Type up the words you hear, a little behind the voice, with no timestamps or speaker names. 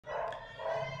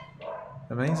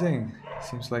Amazing.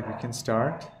 Seems like we can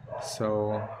start.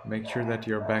 So make sure that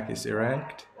your back is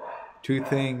erect. Two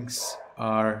things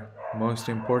are most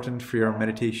important for your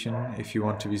meditation if you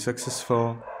want to be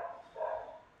successful.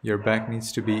 Your back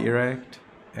needs to be erect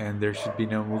and there should be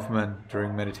no movement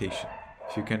during meditation.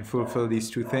 If you can fulfill these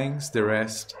two things, the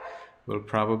rest will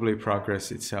probably progress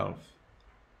itself.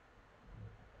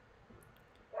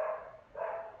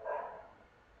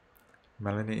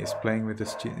 Melanie is playing with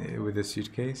the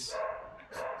suitcase.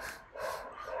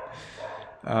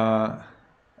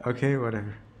 Okay,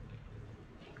 whatever.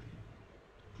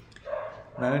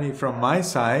 Melanie, from my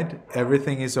side,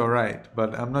 everything is all right,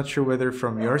 but I'm not sure whether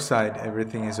from your side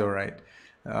everything is all right.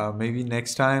 Maybe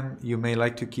next time you may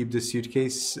like to keep the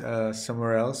suitcase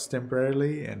somewhere else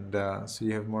temporarily, and so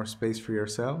you have more space for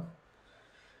yourself.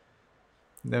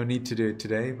 No need to do it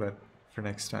today, but for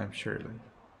next time, surely.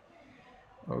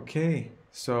 Okay,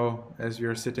 so as we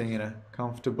are sitting in a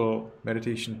comfortable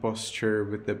meditation posture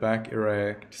with the back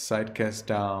erect, side cast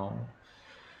down,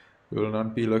 we will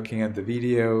not be looking at the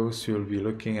videos, we will be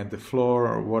looking at the floor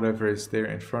or whatever is there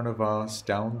in front of us,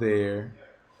 down there.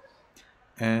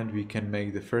 And we can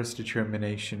make the first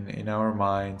determination in our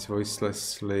minds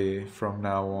voicelessly from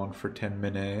now on for 10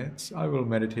 minutes. I will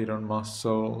meditate on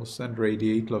muscles and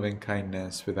radiate loving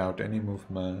kindness without any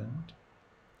movement.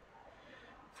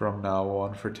 From now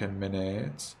on for 10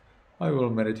 minutes, I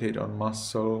will meditate on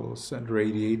muscles and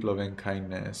radiate loving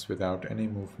kindness without any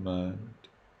movement.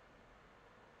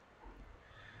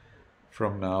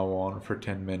 From now on for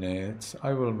 10 minutes,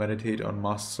 I will meditate on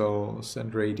muscles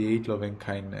and radiate loving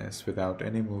kindness without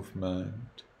any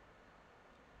movement.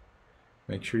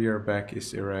 Make sure your back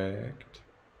is erect.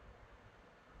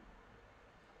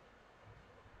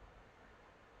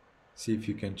 See if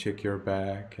you can check your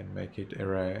back and make it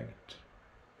erect.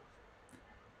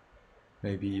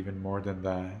 Maybe even more than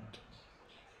that.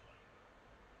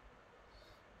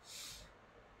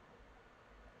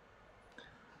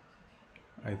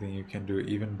 I think you can do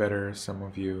even better, some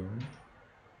of you.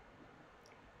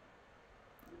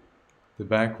 The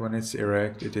back, when it's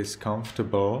erect, it is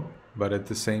comfortable, but at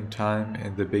the same time,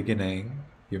 in the beginning,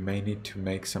 you may need to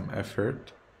make some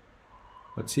effort.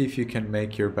 But see if you can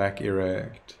make your back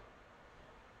erect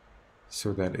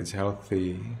so that it's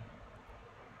healthy.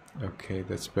 Okay,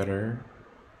 that's better.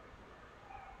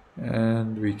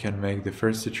 And we can make the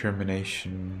first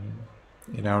determination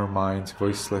in our minds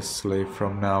voicelessly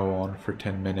from now on for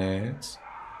 10 minutes.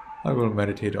 I will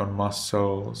meditate on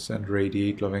muscles and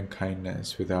radiate loving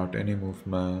kindness without any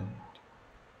movement.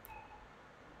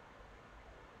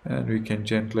 And we can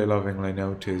gently, lovingly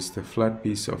notice the flat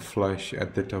piece of flesh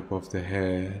at the top of the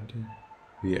head.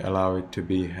 We allow it to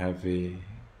be heavy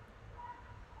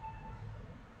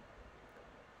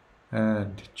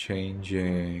and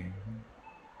changing.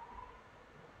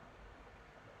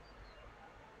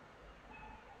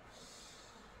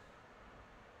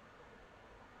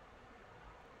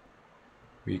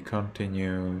 We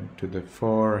continue to the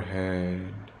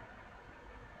forehead,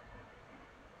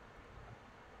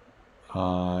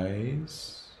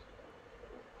 eyes,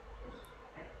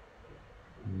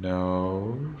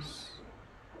 nose,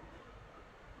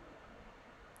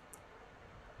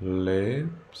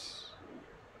 lips,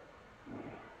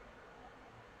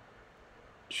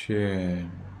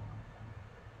 chin,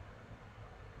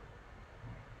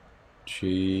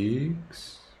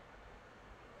 cheeks,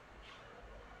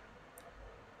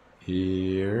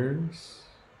 ears,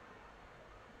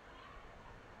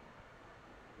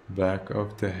 back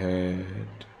of the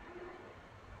head,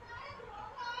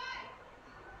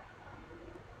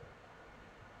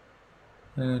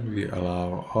 and we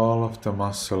allow all of the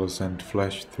muscles and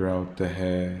flesh throughout the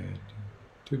head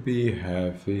to be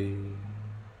heavy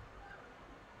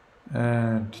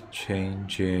and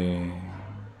changing.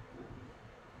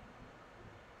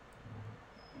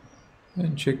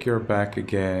 And check your back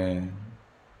again.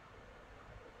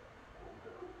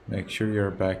 Make sure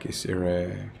your back is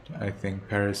erect. I think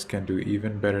Paris can do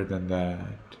even better than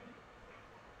that.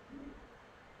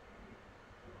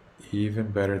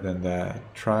 Even better than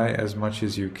that. Try as much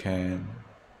as you can.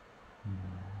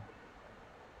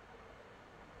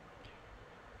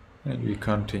 And we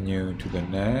continue to the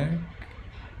neck,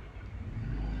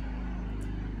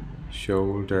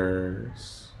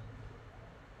 shoulders,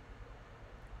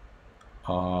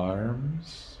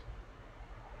 arms,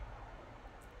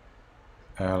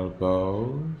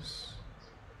 elbows,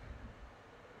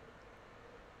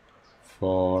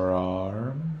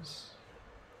 forearms,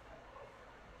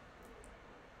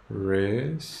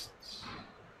 wrists,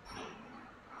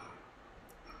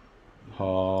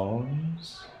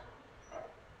 palms,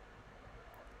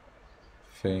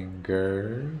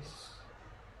 fingers,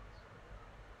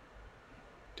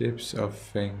 tips of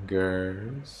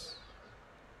fingers,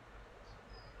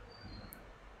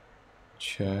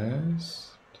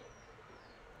 chest,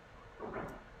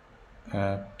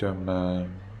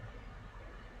 abdomen,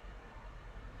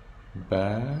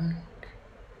 back,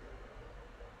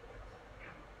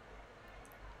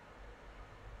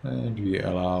 and we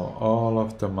allow all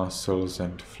of the muscles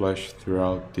and flesh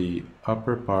throughout the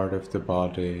upper part of the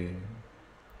body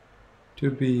to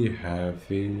be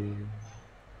heavy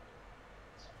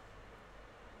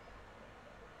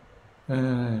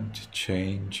and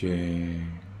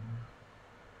changing.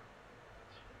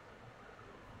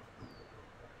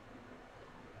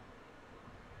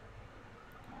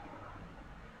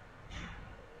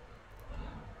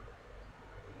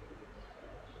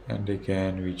 And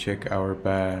again, we check our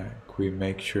back, we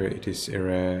make sure it is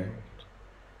erect,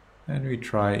 and we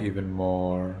try even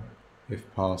more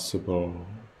if possible.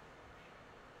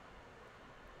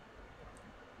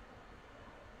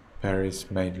 Paris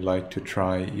may like to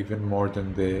try even more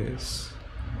than this.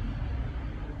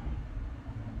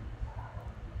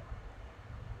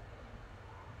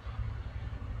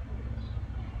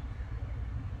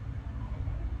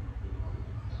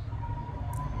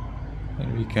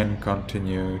 And we can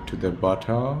continue to the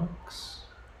buttocks,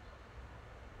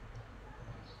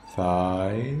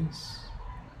 thighs,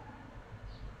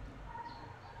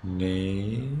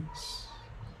 knees,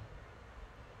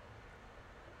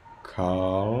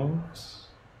 calves,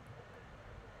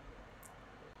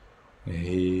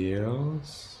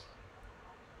 heels,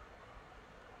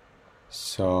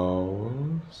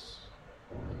 soles,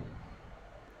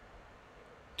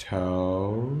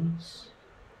 toes,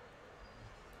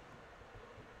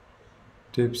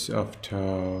 tips of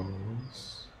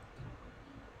toes,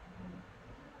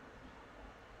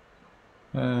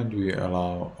 and we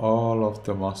allow all of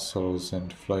the muscles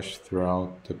and flesh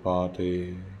throughout the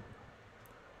body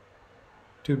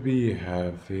to be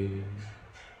heavy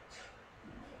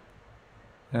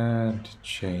and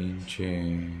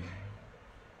changing.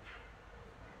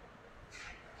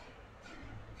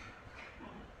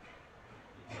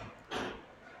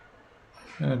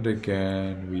 And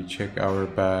again, we check our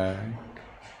back,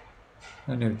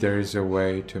 and if there is a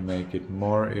way to make it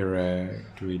more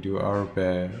erect, we do our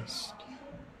best.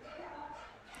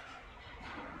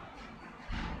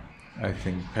 I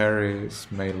think Paris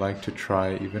may like to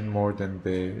try even more than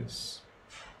this.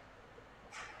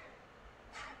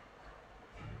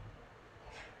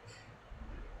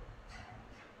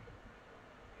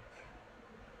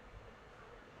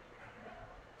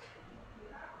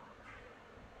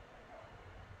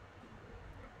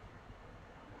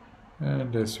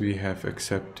 And as we have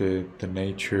accepted the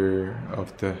nature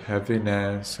of the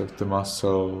heaviness of the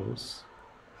muscles,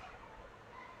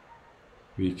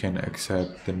 we can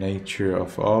accept the nature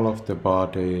of all of the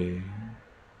body.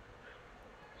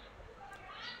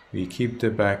 We keep the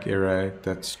back erect,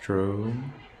 that's true,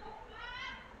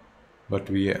 but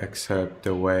we accept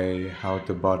the way how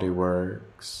the body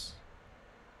works.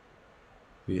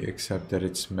 We accept that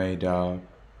it's made up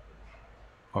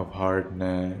of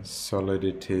hardness,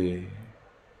 solidity,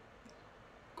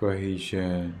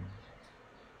 cohesion,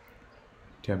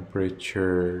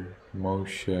 temperature,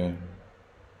 motion.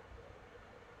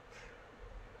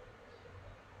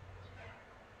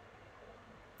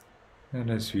 And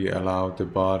as we allow the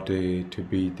body to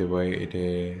be the way it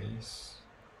is,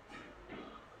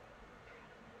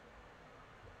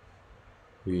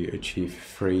 we achieve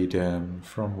freedom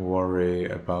from worry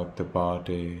about the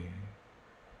body.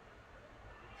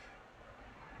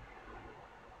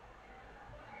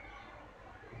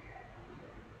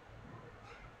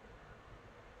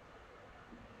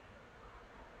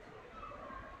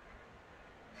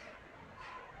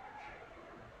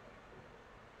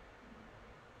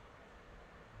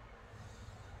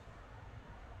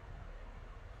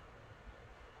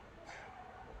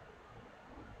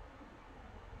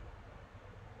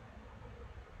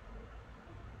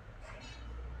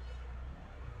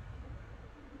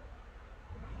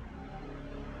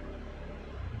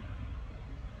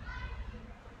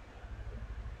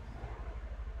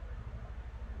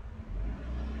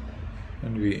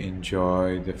 And we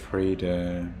enjoy the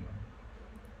freedom,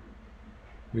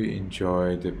 we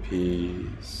enjoy the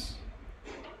peace.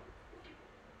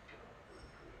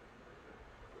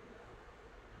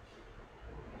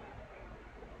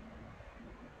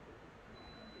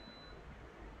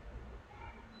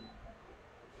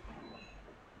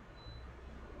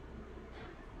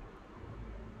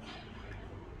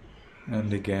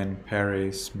 And again,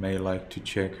 Paris may like to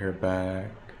check her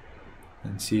back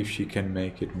and see if she can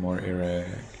make it more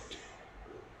erect.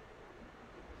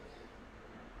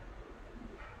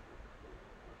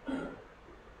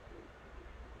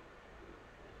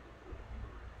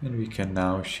 And we can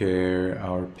now share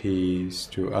our peace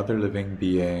to other living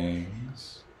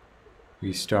beings.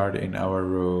 We start in our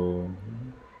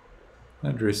room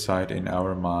and recite in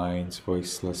our minds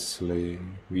voicelessly.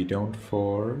 We don't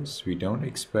force, we don't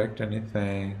expect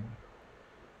anything.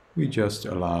 We just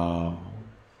allow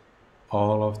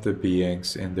all of the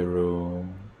beings in the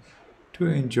room to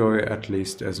enjoy at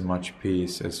least as much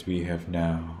peace as we have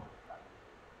now.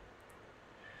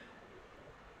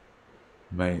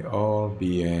 May all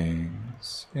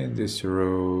beings in this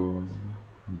room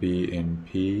be in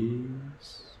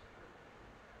peace.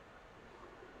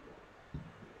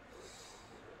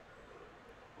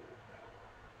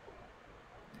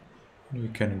 We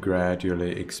can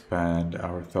gradually expand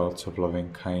our thoughts of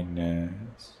loving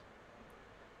kindness.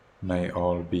 May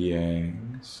all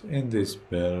beings in this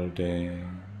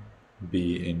building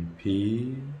be in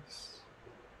peace.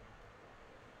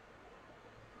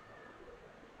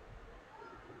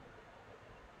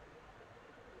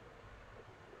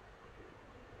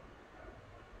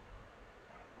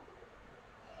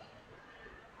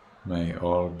 May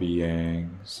all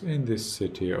beings in this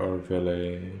city or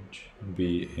village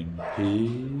be in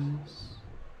peace.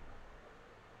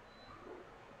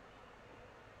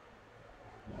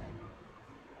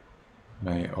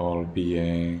 May all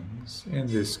beings in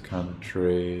this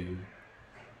country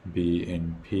be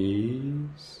in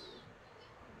peace.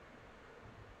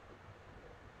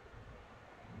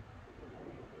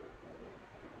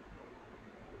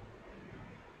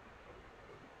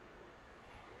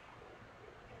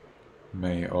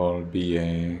 May all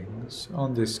beings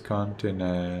on this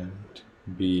continent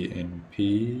be in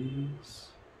peace.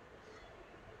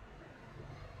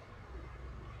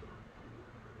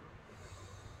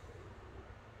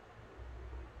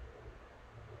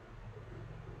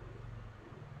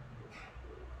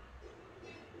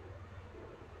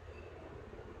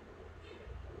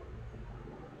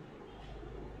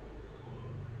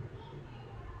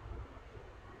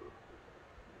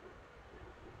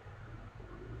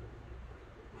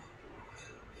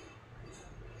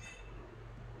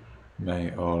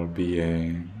 May all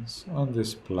beings on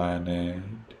this planet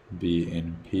be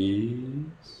in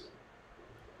peace.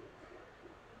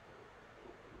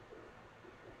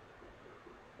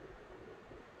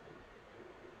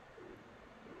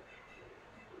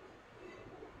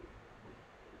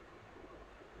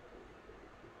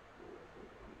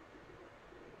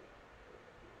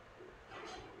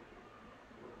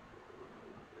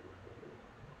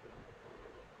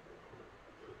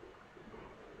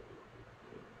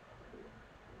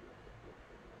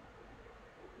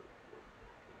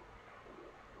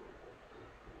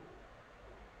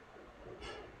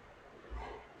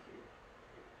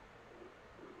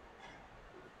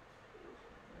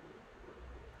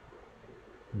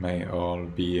 May all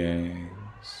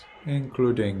beings,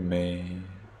 including me,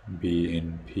 be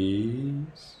in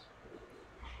peace.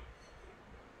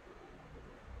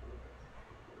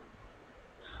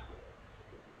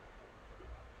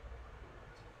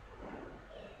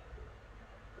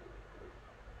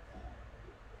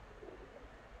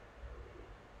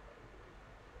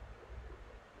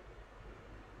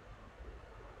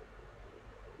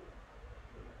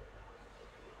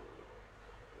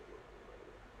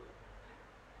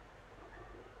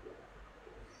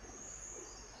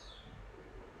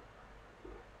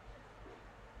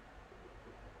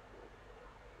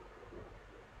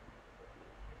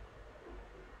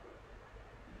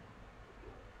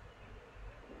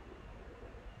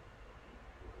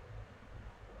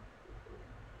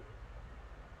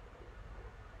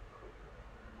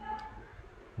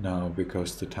 Now,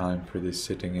 because the time for this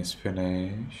sitting is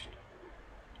finished,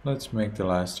 let's make the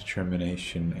last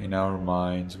determination in our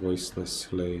minds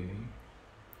voicelessly.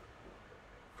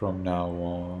 From now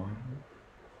on,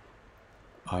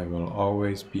 I will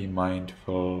always be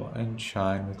mindful and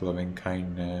shine with loving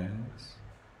kindness.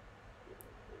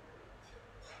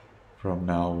 From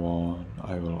now on,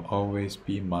 I will always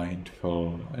be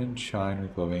mindful and shine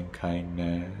with loving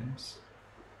kindness.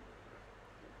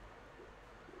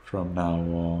 From now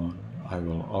on, I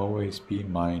will always be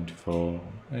mindful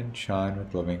and shine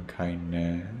with loving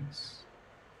kindness.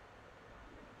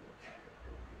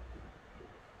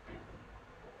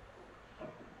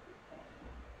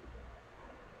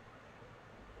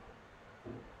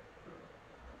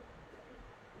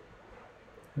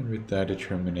 And with that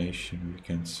determination, we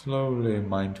can slowly,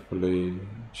 mindfully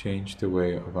change the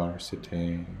way of our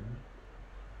sitting.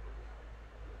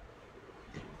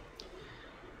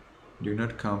 Do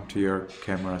not come to your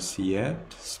cameras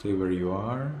yet, stay where you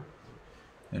are,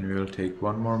 and we will take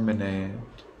one more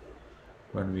minute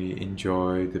when we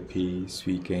enjoy the peace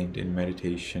we gained in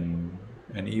meditation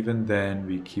And even then,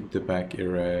 we keep the back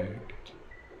erect.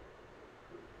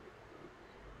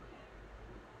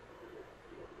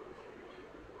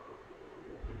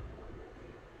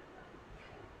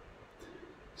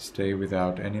 Stay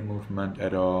without any movement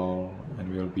at all,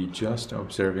 and we'll be just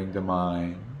observing the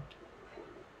mind.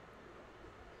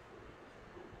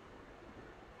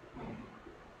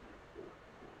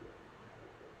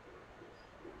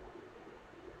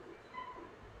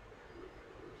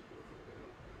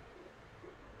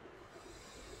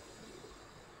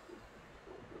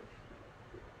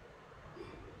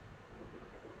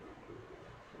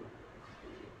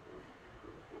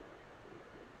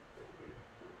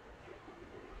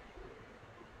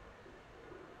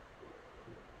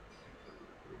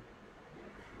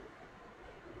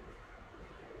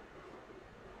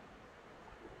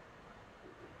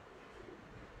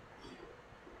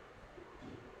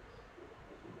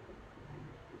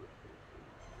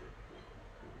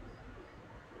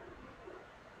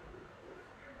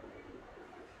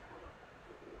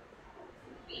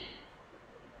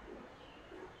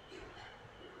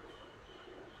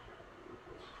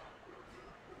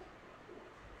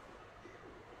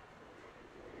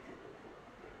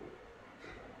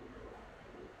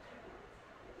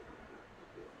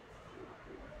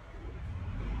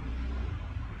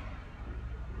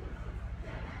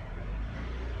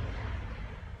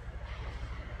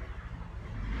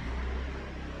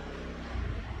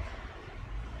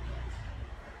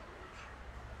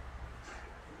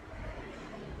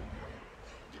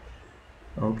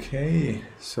 Okay,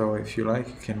 so if you like,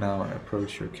 you can now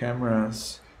approach your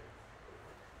cameras.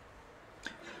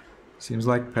 Seems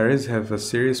like Paris have a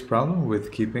serious problem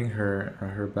with keeping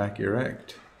her back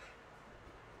erect.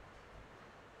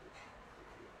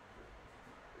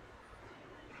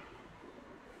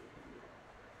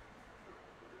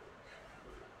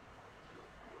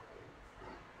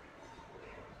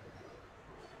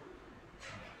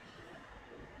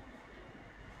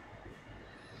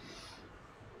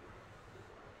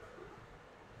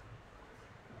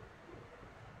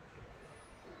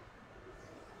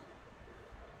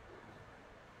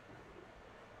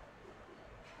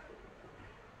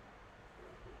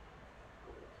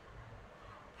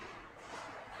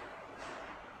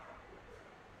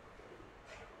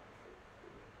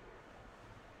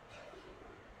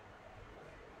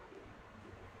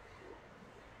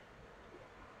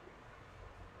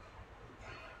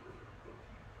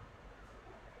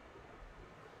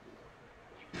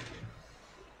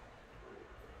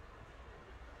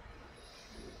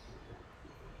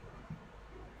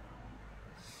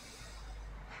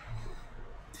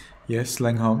 Yes,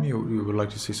 Langham, you would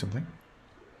like to say something?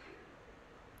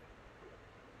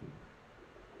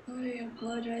 I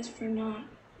apologize for not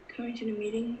coming to the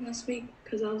meeting last week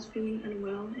because I was feeling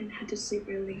unwell and had to sleep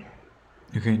early.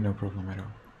 Okay, no problem at all.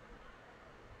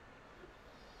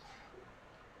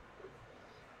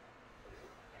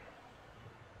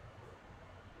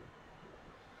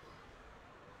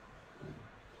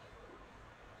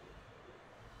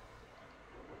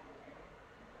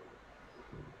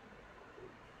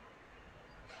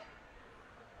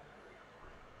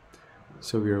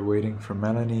 So we are waiting for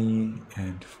Melanie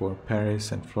and for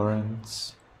Paris and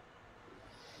Florence.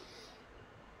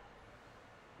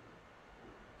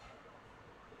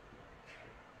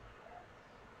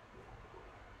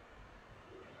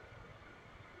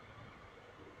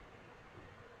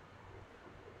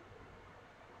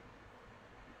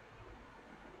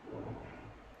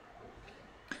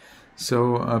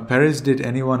 So, Paris, did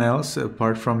anyone else,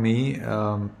 apart from me,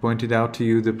 pointed out to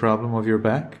you the problem of your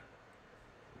back?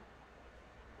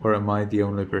 Or am I the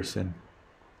only person?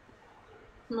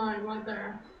 My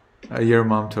mother. Your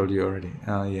mom told you already.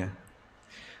 Yeah.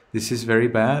 This is very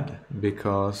bad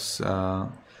because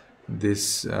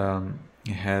this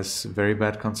has very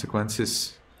bad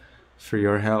consequences for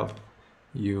your health.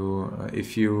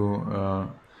 If you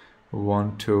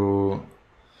want to,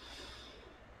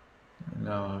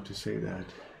 know how to say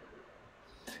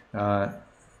that.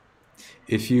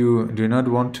 If you do not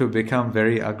want to become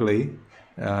very ugly,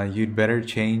 you'd better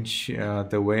change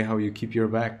the way how you keep your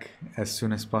back as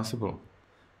soon as possible,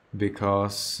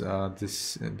 because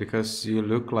because you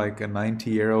look like a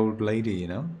 90-year-old lady, you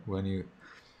know, when you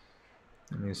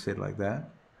sit like that.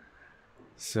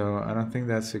 So I don't think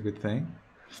that's a good thing.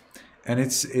 And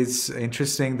it's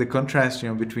interesting the contrast, you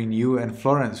know, between you and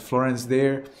Florence. Florence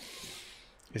there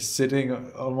is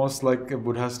sitting almost like a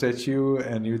Buddha statue,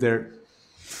 and you there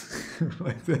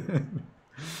like that.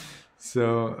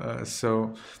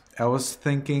 So I was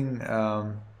thinking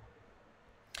that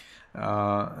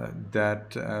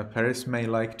Paris may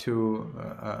like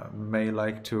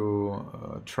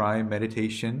to try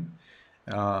meditation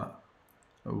uh,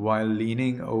 while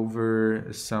leaning over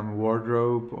some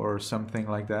wardrobe or something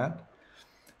like that,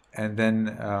 and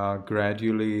then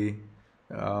gradually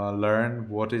learn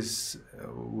what is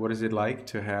it like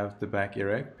to have the back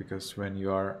erect. Because when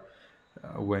you are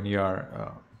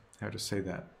how to say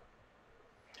that,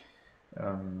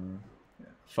 um,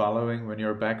 following, when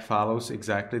your back follows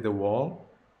exactly the wall,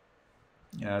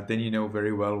 then you know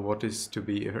very well what is to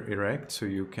be erect, so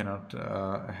you cannot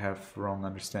have wrong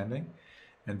understanding.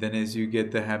 And then as you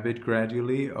get the habit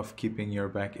gradually of keeping your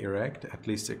back erect, at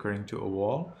least according to a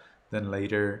wall, then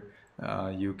later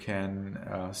you can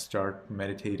start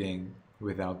meditating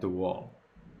without the wall.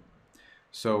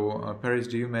 So, Paris,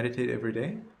 do you meditate every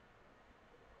day?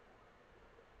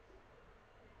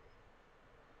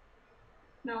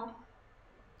 No.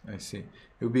 I see.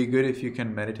 It would be good if you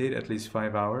can meditate at least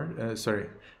 5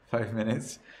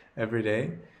 minutes every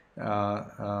day.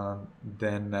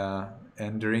 Then,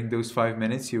 and during those 5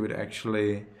 minutes, you would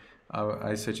actually,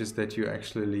 I suggest that you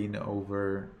actually lean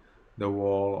over the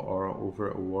wall or over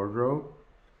a wardrobe.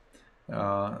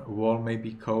 Wall may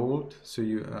be cold, so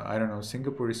I don't know,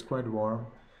 Singapore is quite warm.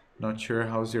 Not sure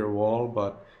how's your wall,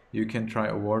 but you can try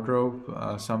a wardrobe,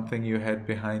 something you had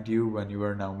behind you when you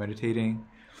were now meditating,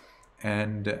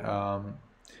 and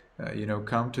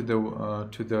come to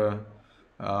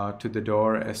the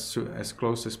door as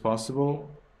close as possible,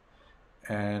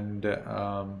 and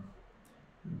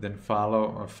then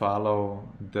follow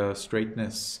the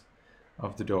straightness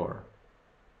of the door.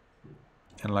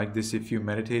 And like this, if you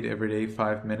meditate every day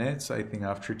 5 minutes, I think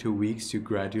after 2 weeks you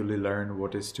gradually learn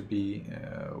what is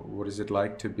it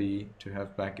like to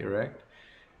have back erect,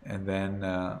 and then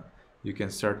you can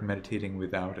start meditating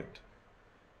without it.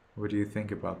 What do you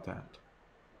think about that?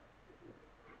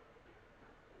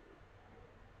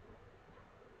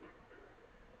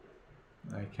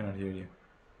 I cannot hear you.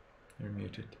 You're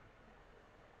muted.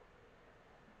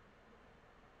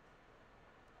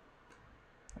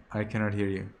 I cannot hear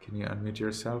you. Can you unmute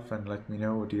yourself and let me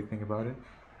know what do you think about it?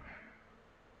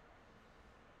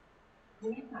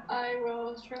 I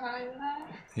will try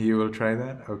that. You will try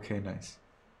that? Okay, nice.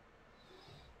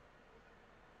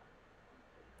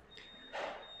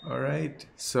 All right.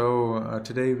 So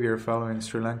today we are following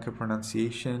Sri Lanka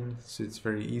pronunciation. So it's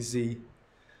very easy.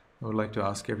 I would like to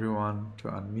ask everyone to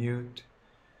unmute,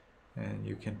 and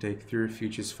you can take through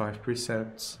Refuges 5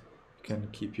 precepts. You can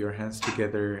keep your hands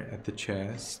together at the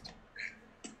chest.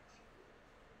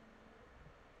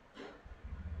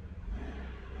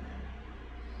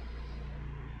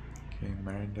 Okay,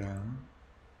 Marinda.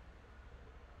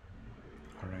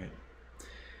 All right.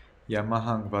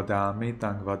 Yamahang vadami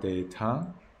tang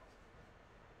vadetha.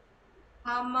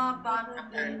 Hama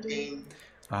Bhante.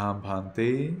 Aham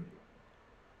bhante.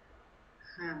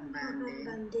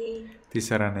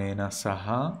 Tisaranena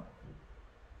saha.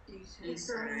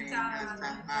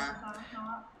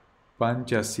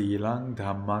 Panchasilang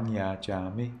dhammang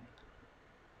yachami.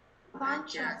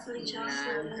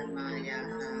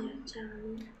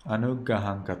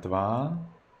 Anuggahang katva.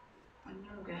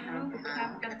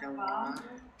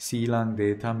 Silang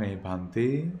deta me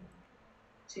bhante.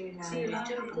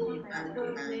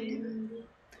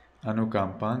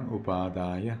 Anukampang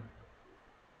upadaya.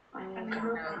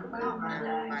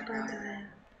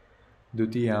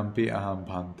 Dutiyampi aham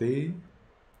bhante.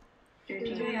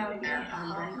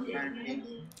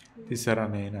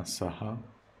 Tisaranena saha.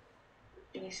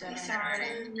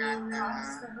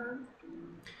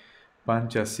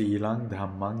 Panchasilang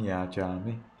dhammang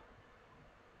yachami.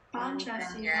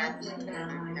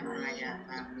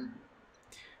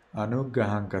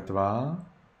 Anuggahang katva.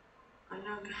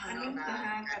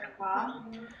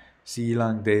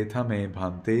 Silang deta me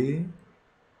bhante.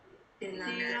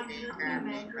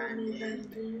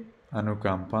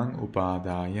 Anukampang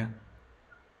upadaya.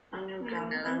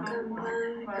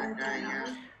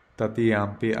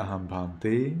 Tatiyampi aham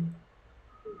bhante.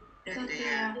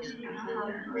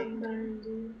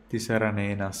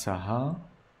 Tisaranena saha.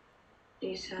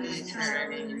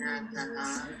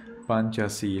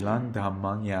 Panchasilang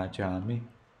dhammang yachami.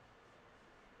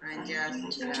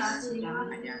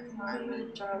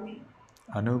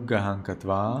 Anuggahang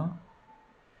katva.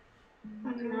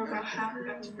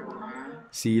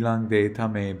 Silang deta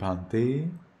me bhante.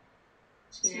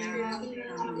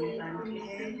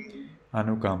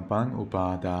 Anukampang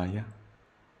upadaya.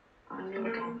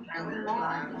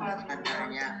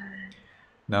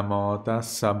 Namo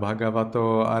tassa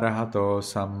bhagavato arahato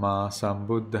samma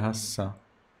sambuddhassa.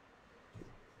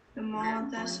 Namo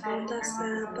tassa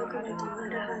bhagavato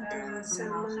arahato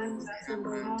samma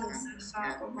sambuddhassa.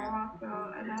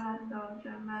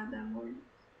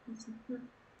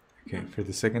 Okay, for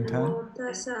the second time.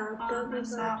 Yes,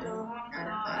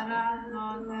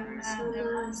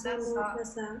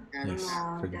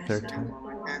 for the third time.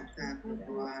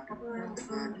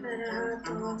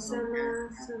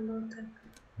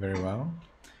 Very well.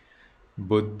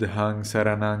 Buddhang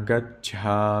saranang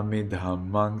gacchami,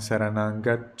 dhammang saranang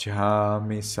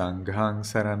gacchami, sanghang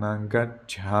saranang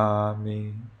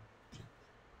gacchami.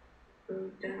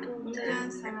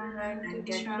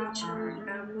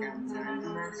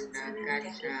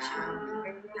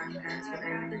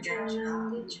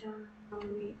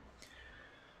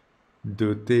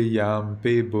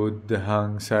 Dutiyampi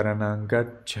buddhang saranang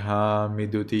gacchami,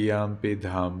 dutiyampi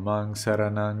dhammang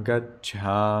saranang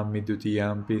gacchami,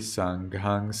 dutiyampi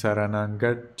sanghang saranang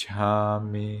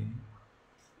gacchami.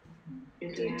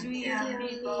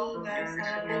 Dutiyampi Buddha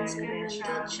Saranang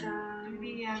Gacchami,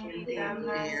 Dutiyampi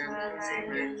Dhamma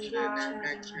Saranang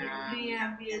Gacchami,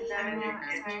 Dutiyampi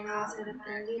Sanghang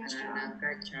Saranang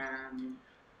Gacchami.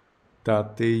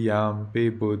 Tatiyampi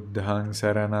buddhang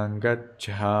saranang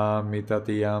gacchami,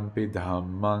 tatiyampi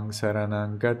dhammang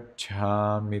saranang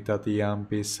gacchami,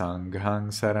 tatiyampi sanghang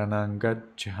saranang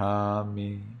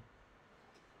gacchami.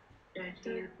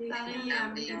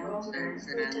 Tatiyampi Buddha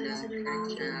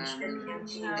Saranang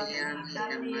Gacchami,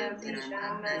 Tatiyampi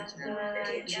Dhamma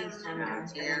Saranang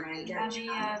Gacchami,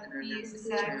 Tatiyampi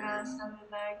Sanghang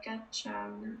Saranang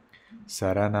Gacchami.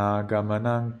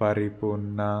 Saranaгаmanang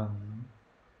paripunnang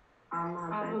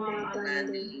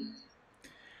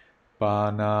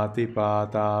Panati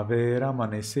vera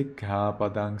manisikha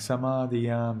padang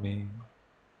samadhiyami.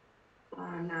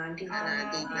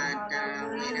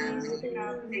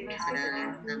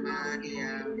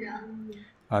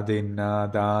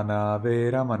 Adinnadana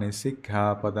vera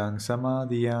manisikha padang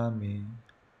samadhiyami.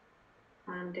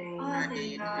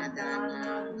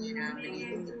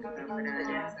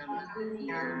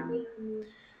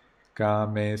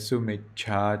 Kame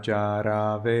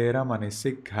sumichhachara vera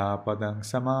manisikha padang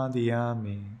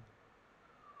samadhiyami.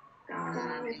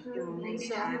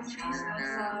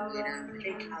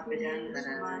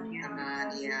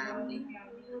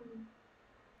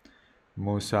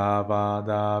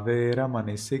 Musavada vera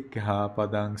manisikha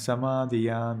padang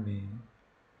samadhiyami.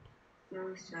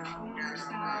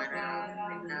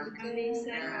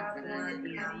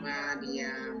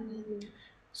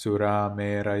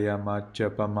 Surameraya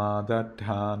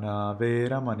majjapamadatthana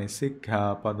vera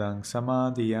manisikha padang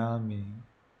samadhiyami.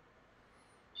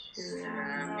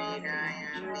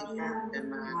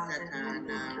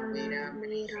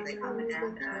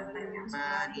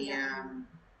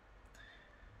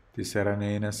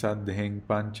 Tisaranena saddhing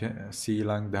pancha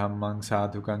silang dhammang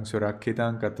sadhukang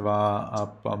surakkitang katva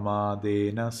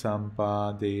appamadena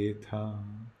sampadetha.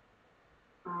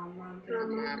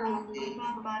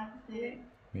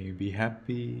 May you be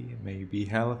happy, may you be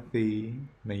healthy,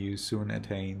 may you soon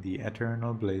attain the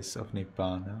eternal bliss of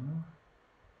Nibbana.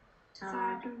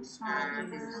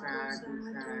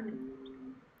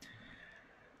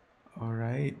 All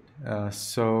right,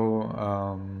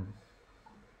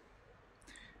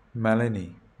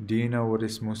 Melanie, do you know what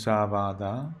is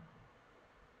Musavada?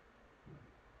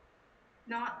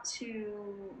 Not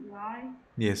to lie.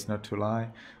 Yes, not to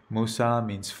lie. Musa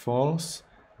means false,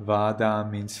 Vada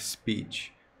means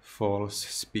speech, false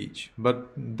speech. But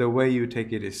the way you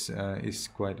take it is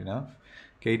quite enough.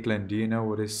 Caitlin, do you know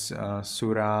what is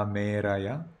Sura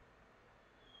Meraya?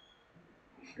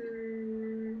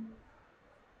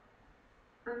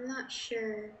 I'm not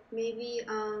sure. Maybe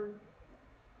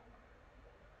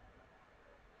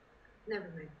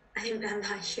never mind. I'm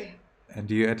not sure. And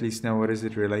do you at least know what is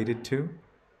it related to?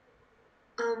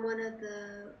 One of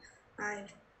the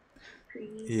 5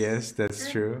 precepts. Yes,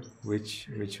 that's true. Which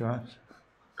one?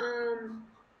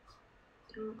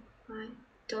 Don't lie.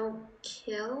 Don't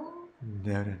kill.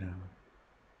 No.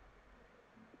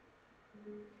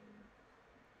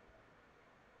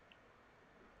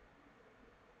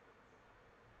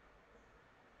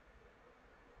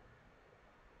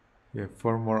 You have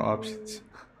 4 more options.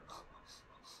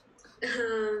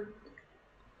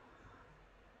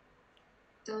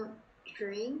 Don't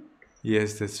drink.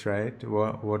 Yes, that's right.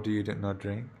 What do you not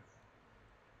drink?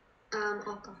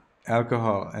 Alcohol.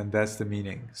 Alcohol, and that's the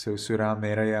meaning. So Sura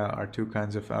Meraya are 2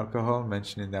 kinds of alcohol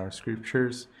mentioned in our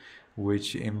scriptures,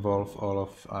 which involve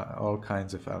all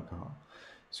kinds of alcohol.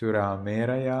 Sura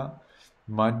Meraya,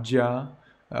 Majja.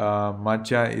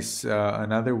 Majja is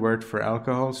another word for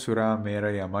alcohol. Sura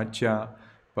Meraya Majja.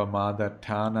 Pamada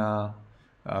Tana.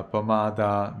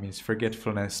 Pamada means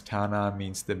forgetfulness. Tana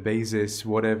means the basis,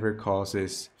 whatever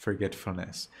causes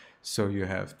forgetfulness. So you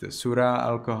have the Sura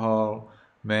alcohol,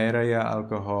 Meraya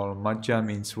alcohol. Majja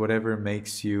means whatever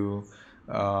makes you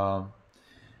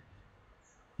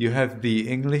You have the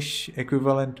English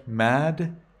equivalent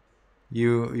mad.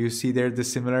 You see there the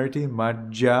similarity,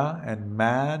 majja and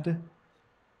mad.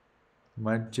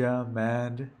 Majja,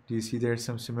 mad. Do you see there's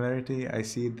some similarity? I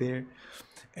see it there.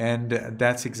 And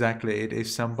that's exactly it. If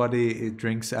somebody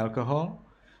drinks alcohol,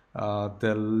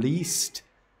 the least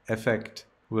effect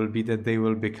will be that they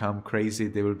will become crazy,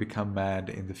 they will become mad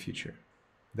in the future.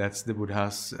 That's the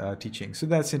Buddha's teaching. So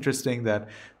that's interesting that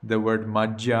the word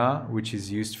majja, which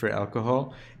is used for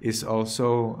alcohol, is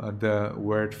also the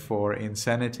word for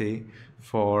insanity,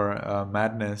 for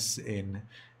madness in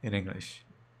English.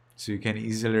 So you can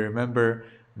easily remember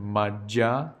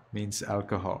majja means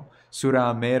alcohol.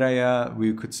 Sura meraya,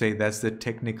 we could say that's the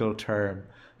technical term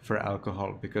for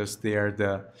alcohol because they are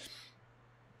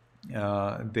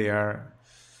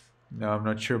no, I'm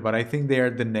not sure, but I think they are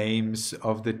the names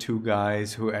of the two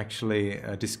guys who actually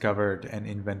discovered and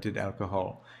invented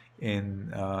alcohol in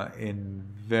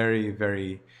very,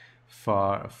 very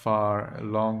far,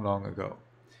 long ago.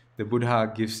 The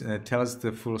Buddha tells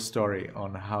the full story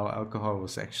on how alcohol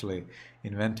was actually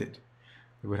invented.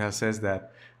 The Buddha says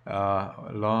that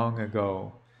long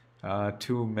ago,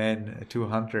 two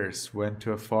hunters went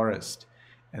to a forest,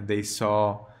 and they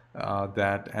saw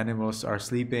that animals are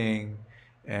sleeping,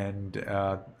 and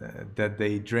that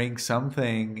they drink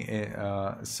something,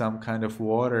 some kind of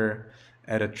water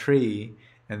at a tree,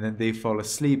 and then they fall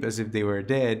asleep as if they were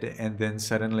dead, and then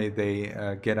suddenly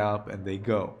they get up and they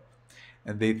go.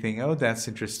 And they think, oh, that's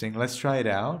interesting, let's try it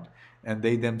out. And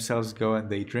they themselves go and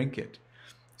they drink it.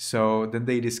 So then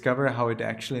they discover how it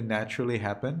actually naturally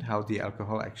happened, how the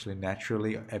alcohol actually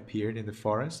naturally appeared in the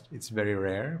forest. It's very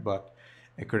rare, but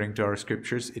according to our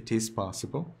scriptures, it is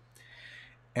possible.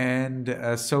 And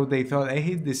so they thought,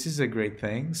 hey, this is a great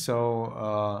thing,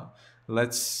 so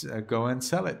let's go and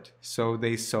sell it. So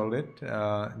they sold it.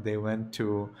 They went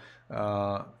to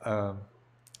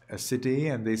a city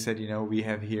and they said, we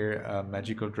have here a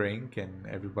magical drink and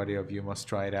everybody of you must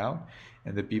try it out.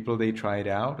 And the people, they tried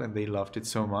out and they loved it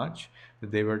so much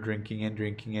that they were drinking and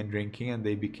drinking and drinking, and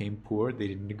they became poor. They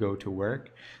didn't go to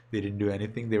work, they didn't do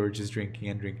anything, they were just drinking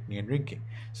and drinking and drinking.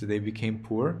 So they became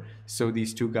poor. So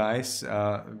these two guys,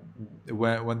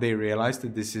 when they realized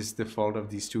that this is the fault of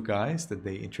these two guys, that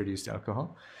they introduced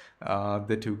alcohol,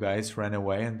 the two guys ran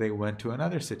away and they went to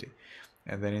another city.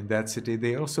 And then in that city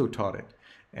they also taught it.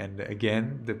 And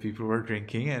again, the people were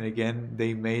drinking, and again,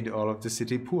 they made all of the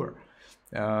city poor.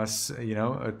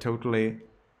 Totally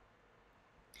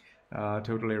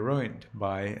ruined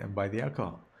by the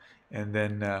alcohol. And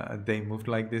then they moved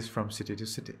like this from city to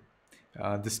city.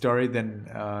 The story then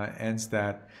ends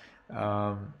that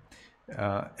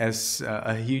as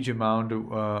a huge amount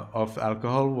of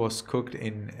alcohol was cooked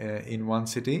in one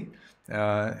city,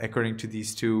 according to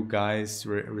these two guys'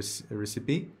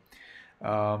 recipe.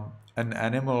 An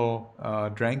animal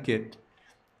drank it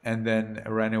and then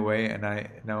ran away, and I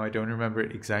don't remember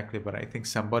exactly, but I think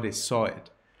somebody saw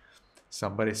it.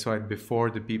 Somebody saw it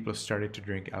before the people started to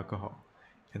drink alcohol,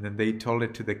 and then they told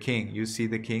it to the king. You see,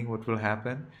 the king, what will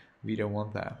happen? We don't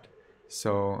want that.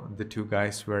 So the two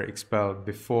guys were expelled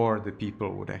before the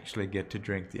people would actually get to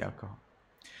drink the alcohol.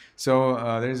 So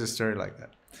there's a story like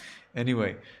that.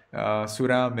 Anyway,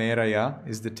 Sura Meraya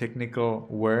is the technical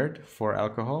word for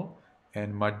alcohol,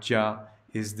 and Majja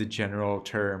is the general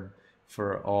term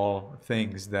for all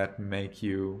things that make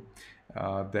you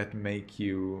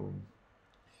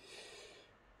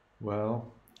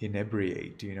well,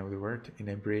 inebriate. Do you know the word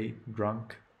inebriate?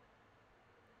 Drunk.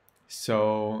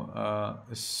 So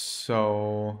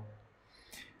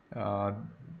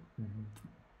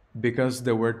because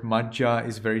the word Majja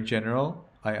is very general,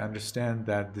 I understand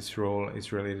that this role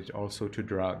is related also to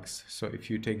drugs. So if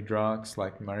you take drugs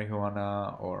like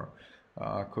marijuana or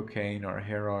cocaine or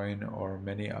heroin or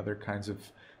many other kinds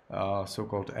of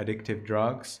so-called addictive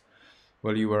drugs,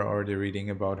 well, you were already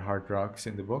reading about hard drugs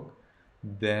in the book,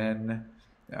 then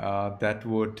that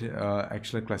would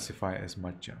actually classify as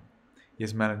matcha.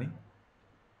 Yes, Melanie?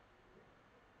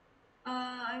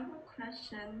 I have a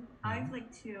question. I have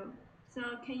like two. So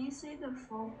can you say the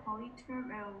full Pali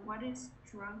term and what is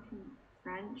drunk in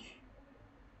French?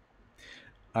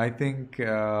 I think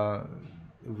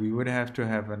we would have to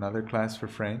have another class for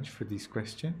French for this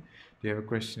question. Do you have a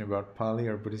question about Pali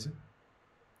or Buddhism?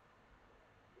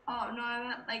 Oh no, I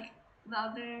meant like the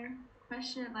other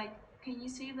question. Like, can you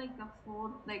say like the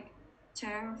full like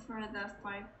term for the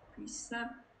 5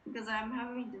 precepts? Because I'm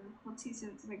having difficulty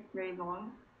since it's like very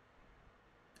long.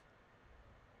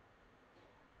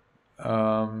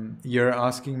 You're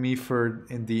asking me for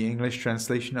in the English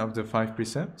translation of the 5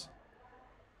 precepts?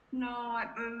 No,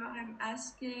 I'm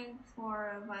asking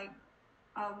for like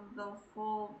the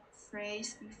full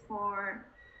phrase before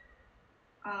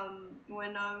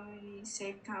when I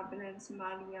say covenants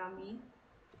Mariami.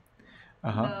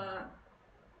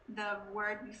 The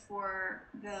word before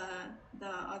the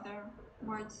other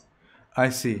words. I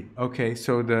see. Okay,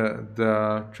 so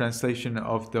the translation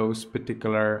of those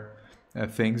particular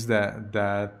things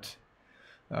that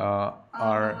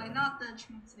are like not the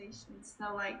translations,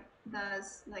 so like the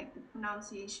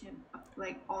pronunciation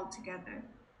like all together.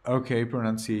 Okay,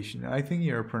 pronunciation. I think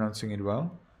you're pronouncing it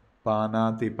well.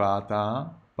 Pana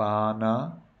tipata,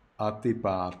 pana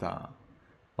atipata.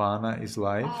 Pana is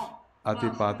life,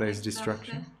 atipata is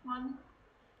destruction.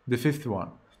 The fifth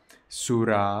one.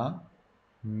 Sura,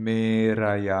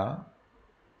 meraya.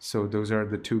 So those are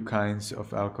the two kinds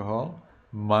of alcohol.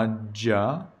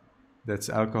 Majja, that's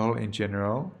alcohol in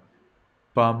general.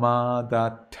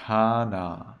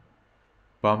 Pamadatana.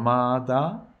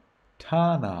 Pamadatana.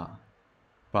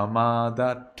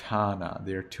 Pamadatana.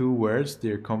 They are two words,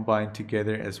 they're combined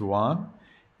together as one,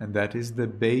 and that is the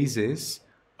basis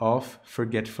of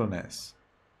forgetfulness.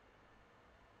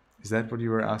 Is that what you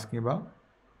were asking about?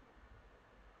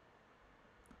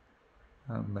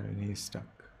 Melanie is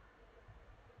stuck.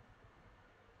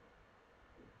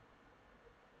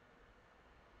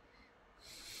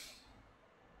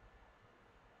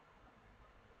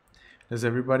 Does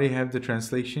everybody have the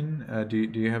translation? Do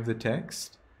you have the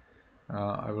text?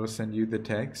 I will send you the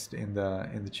text in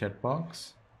the chat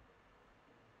box.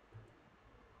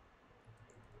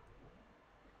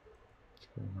 What's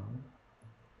going on?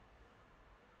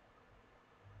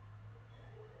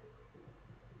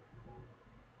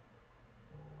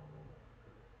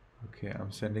 Okay,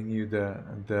 I'm sending you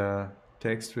the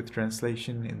text with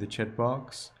translation in the chat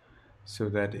box, so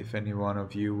that if any one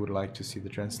of you would like to see the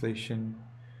translation,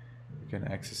 you can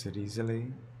access it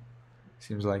easily.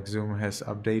 Seems like Zoom has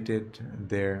updated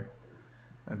their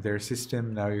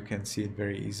system. Now you can see it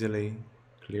very easily,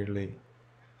 clearly.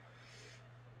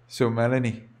 So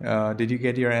Melanie, did you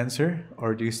get your answer,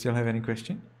 or do you still have any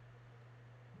question?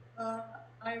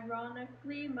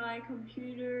 Ironically, my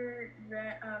computer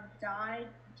died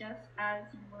just as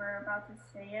you were about to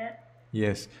say it.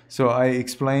 Yes. So I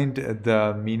explained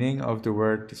the meaning of the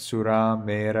word Sura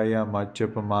Meraya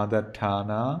Majjapamada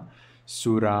Thana.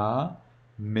 Sura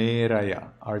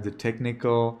Meraya are the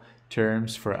technical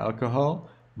terms for alcohol.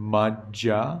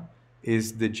 Majja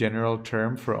is the general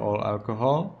term for all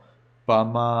alcohol.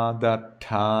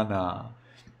 Pamadatthana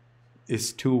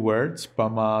is two words.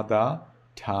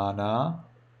 Pamadatthana.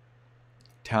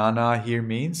 Thana here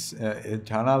means,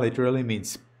 Thana literally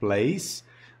means place,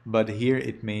 but here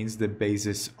it means the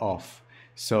basis of.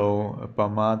 So,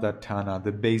 Pamadatthana,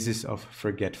 the basis of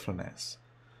forgetfulness.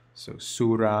 So,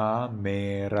 Sura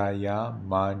Meraya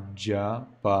Majja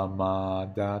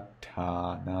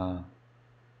Pamadatthana.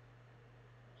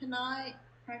 Can I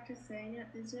practice saying it?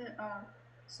 Is it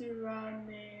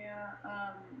Suramaya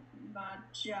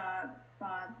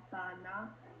Majapatana?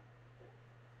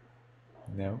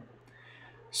 No.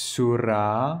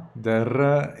 Sura, the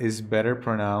R is better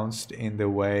pronounced in the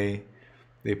way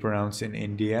they pronounce in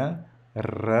India.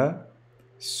 R,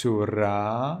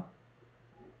 Sura.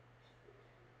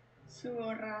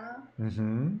 Sura.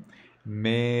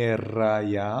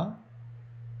 Meraya.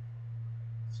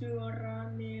 Sura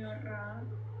Mera.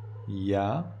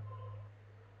 Ya.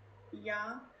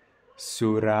 Ya.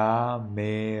 Sura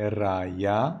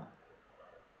Meraya.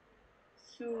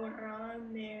 Sura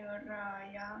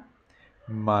Meraya.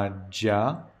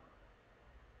 Majja.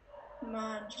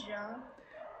 Maja.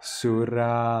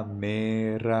 Sura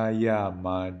Meraya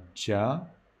Majja.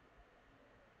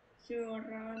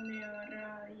 Sura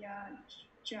Meraya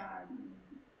Jan.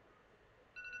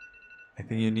 I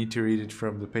think you need to read it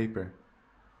from the paper.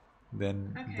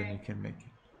 Then you can make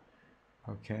it.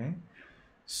 Okay.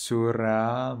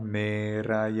 Sura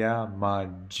Meraya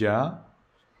Majja.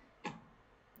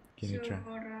 Can you try?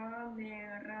 Sura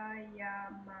Meraya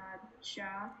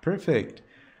Maja. Perfect.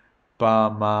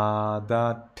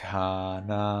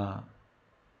 Pamadatthana.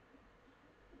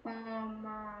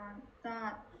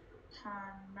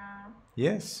 Pamadatthana.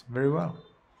 Yes, very well.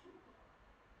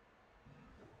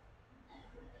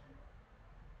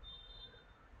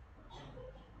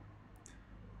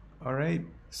 All right,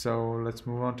 so let's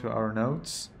move on to our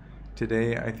notes.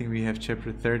 Today, I think we have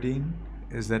chapter 13.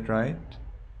 Is that right?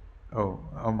 Oh,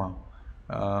 Oma,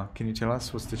 can you tell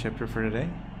us what's the chapter for today?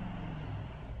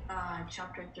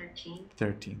 Chapter 13.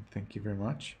 13, thank you very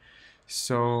much.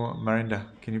 So, Marinda,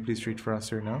 can you please read for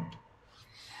us your note?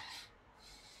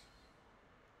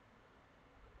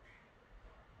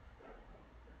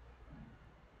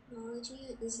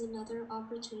 Technology is another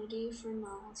opportunity for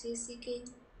novelty seeking.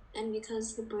 And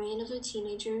because the brain of a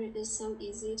teenager is so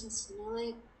easy to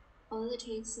stimulate, all it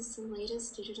takes is the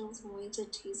latest digital toy to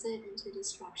tease it into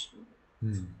distraction.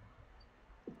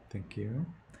 Thank you.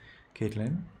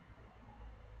 Caitlin?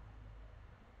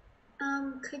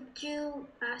 Could you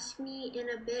ask me in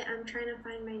a bit? I'm trying to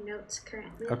find my notes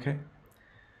currently. Okay.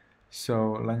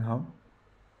 So, Lang Hong?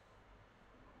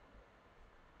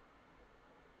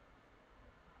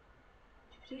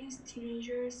 Today's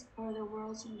teenagers are the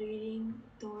world's leading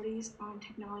authorities on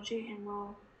technology, and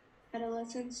while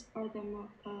adolescents are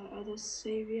the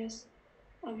saviors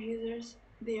of users,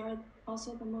 they are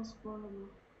also the most vulnerable.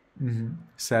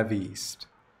 Savvyist.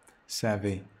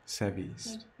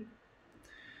 Savvyist.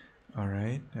 All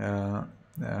right.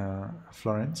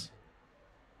 Florence?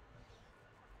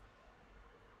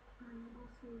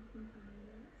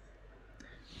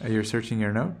 You're searching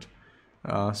your note?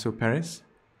 So, Paris?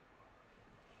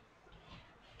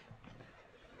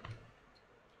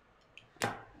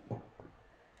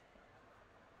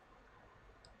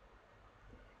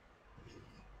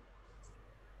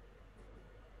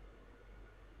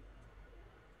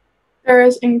 There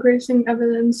is increasing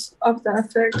evidence of the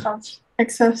effect of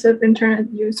excessive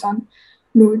internet use on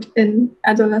mood in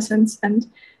adolescents,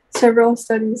 and several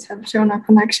studies have shown a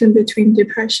connection between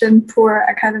depression, poor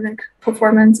academic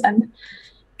performance, and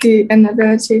the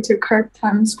inability to curb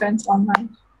time spent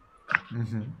online.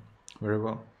 Very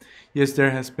well. Yes,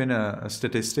 there has been a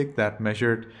statistic that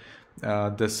measured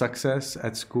the success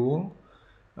at school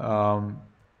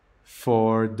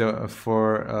for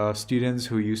students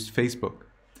who used Facebook.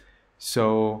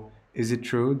 So, is it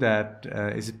true that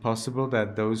is it possible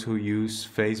that those who use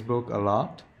Facebook a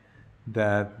lot,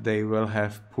 that they will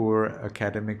have poor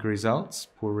academic results,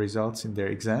 poor results in their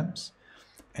exams?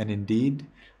 And indeed,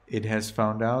 it has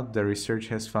found out, the research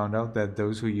has found out that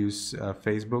those who use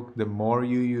Facebook, the more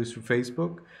you use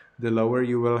Facebook, the lower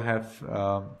you will have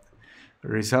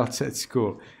results at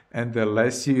school. And the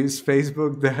less you use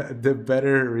Facebook, the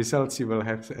better results you will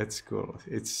have at school.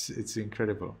 It's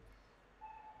incredible.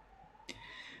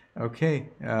 Okay,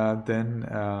 then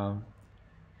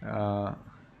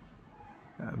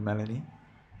Melanie.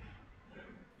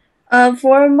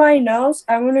 For my notes,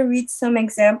 I want to read some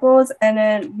examples and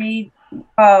then read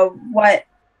what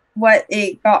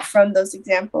it got from those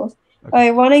examples.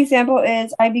 Okay. One example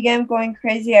is I began going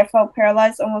crazy. I felt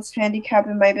paralyzed, almost handicapped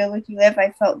in my ability to live.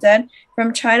 I felt dead.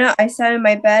 From China, I sat in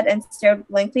my bed and stared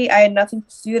blankly. I had nothing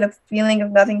to do. The feeling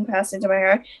of nothing passed into my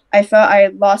heart. I felt I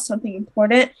had lost something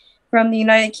important. From the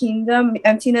United Kingdom,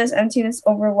 emptiness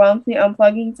overwhelmed me.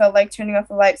 Unplugging felt like turning off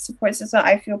the light support system.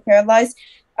 I feel paralyzed.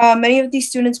 Many of these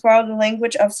students borrowed the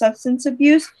language of substance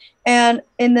abuse. And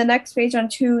in the next page on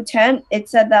 210, it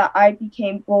said that I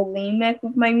became bulimic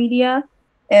with my media.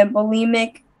 And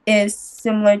bulimic is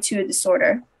similar to a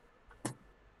disorder.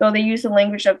 So they use the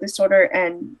language of disorder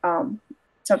and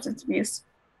substance abuse.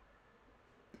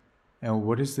 And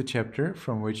what is the chapter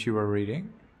from which you are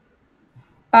reading?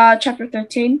 Chapter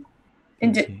 13,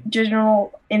 13.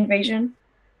 Digital Invasion.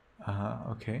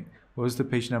 Okay. What was the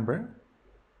page number?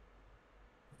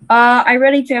 I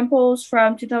read examples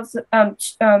from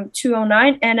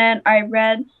 209, and then I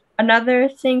read another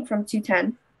thing from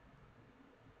 210.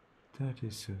 That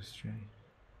is so strange.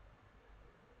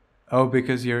 Oh,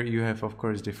 because you have, of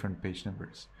course, different page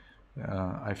numbers.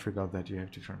 I forgot that you have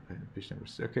different page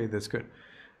numbers. Okay, that's good.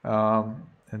 And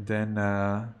then,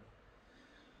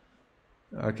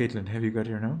 Caitlin, have you got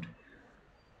your note?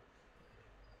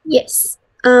 Yes.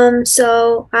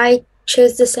 So I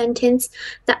chose the sentence,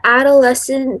 the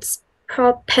adolescent's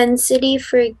propensity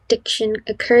for addiction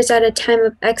occurs at a time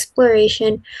of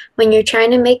exploration when you're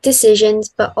trying to make decisions,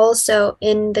 but also,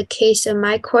 in the case of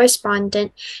my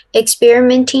correspondent,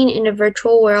 experimenting in a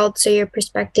virtual world, so your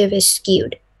perspective is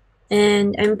skewed.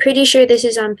 And I'm pretty sure this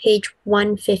is on page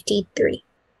 153.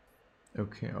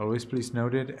 Okay, always please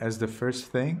note it as the first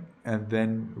thing and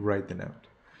then write the note.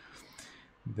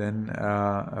 Then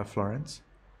Florence.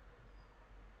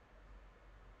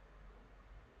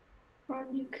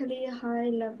 Chronically high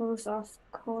levels of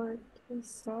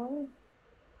cortisol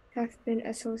have been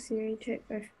associated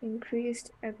with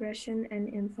increased aggression and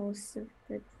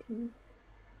impulsivity,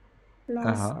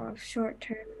 loss of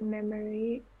short-term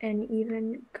memory, and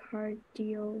even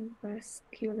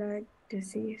cardiovascular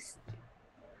disease.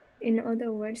 In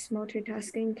other words,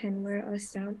 multitasking can wear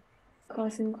us down,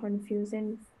 causing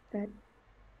confusion that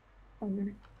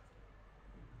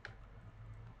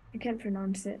I can't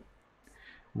pronounce it.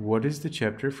 What is the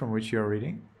chapter from which you are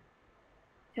reading?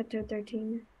 Chapter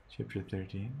 13. Chapter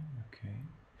 13. Okay.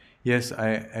 Yes,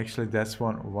 that's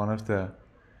one of the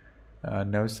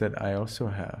notes that I also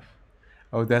have.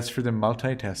 Oh, that's for the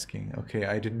multitasking. Okay,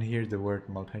 I didn't hear the word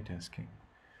multitasking.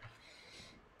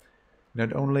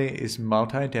 Not only is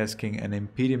multitasking an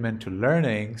impediment to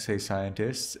learning, say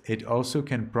scientists, it also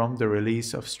can prompt the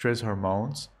release of stress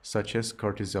hormones such as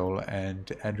cortisol and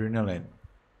adrenaline.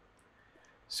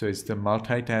 So it's the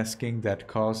multitasking that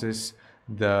causes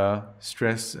the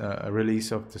stress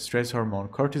release of the stress hormone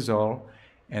cortisol,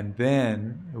 and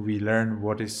then we learn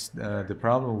what is the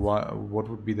problem. What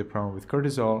would be the problem with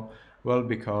cortisol? Well,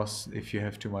 because if you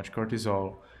have too much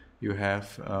cortisol, you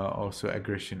have also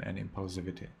aggression and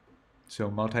impulsivity. So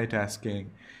multitasking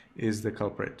is the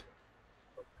culprit.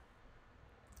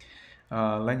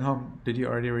 Langham, did you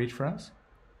already read for us?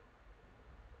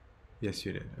 Yes,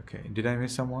 you did. Okay. Did I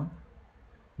miss someone?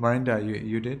 Marinda,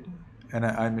 you did? And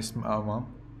I missed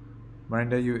Mom.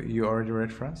 Marinda, you already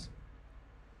read for us?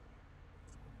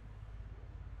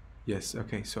 Yes,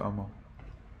 okay, so Amo.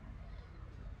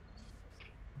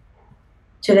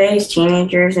 Today's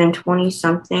teenagers and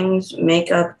 20-somethings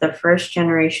make up the first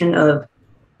generation of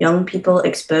young people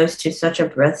exposed to such a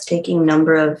breathtaking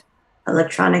number of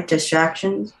electronic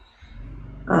distractions.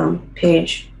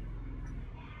 Page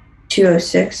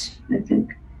 206, I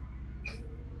think.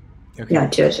 Okay. Yeah,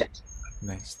 206.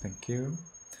 Nice, thank you.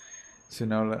 So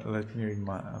now let me read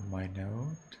my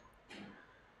note.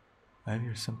 I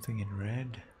hear something in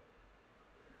red.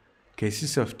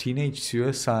 Cases of teenage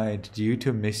suicide due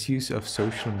to misuse of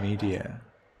social media.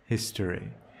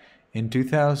 History. In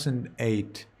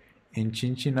 2008, in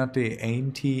Cincinnati,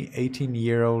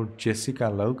 18-year-old Jessica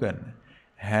Logan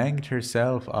hanged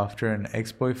herself after an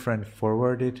ex-boyfriend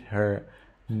forwarded her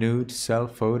nude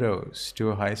self-photos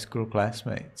to high school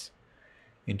classmates.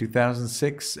 In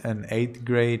 2006, an 8th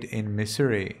grade in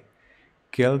Missouri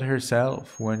killed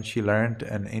herself when she learned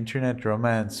an internet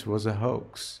romance was a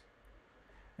hoax.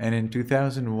 And in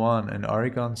 2001, an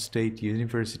Oregon State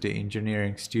University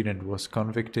engineering student was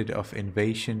convicted of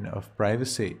invasion of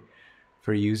privacy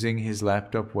for using his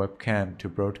laptop webcam to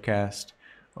broadcast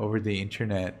over the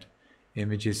internet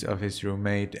images of his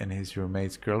roommate and his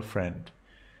roommate's girlfriend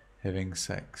having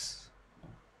sex.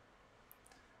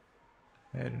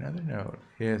 I had another note.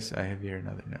 Yes, I have here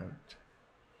another note.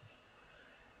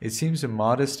 It seems a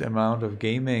modest amount of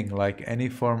gaming, like any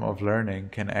form of learning,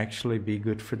 can actually be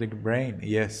good for the brain.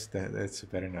 Yes, that's a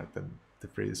better note than the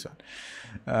previous one.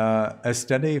 A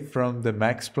study from the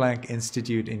Max Planck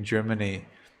Institute in Germany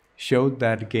showed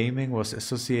that gaming was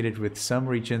associated with some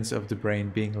regions of the brain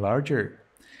being larger.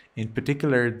 In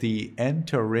particular, the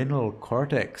entorhinal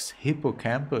cortex,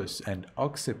 hippocampus, and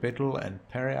occipital and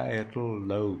parietal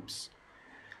lobes.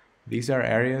 These are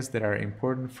areas that are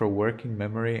important for working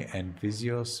memory and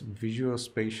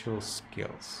visuospatial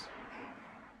skills.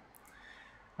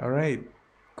 All right,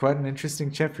 quite an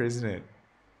interesting chapter, isn't it?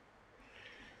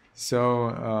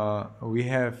 So we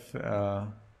have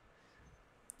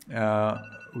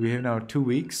now 2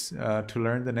 weeks to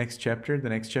learn the next chapter. The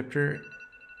next chapter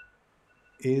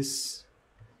is,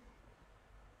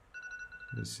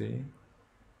 let's see,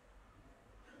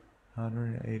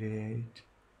 188.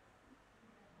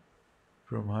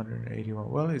 From 181.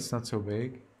 Well, it's not so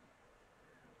big,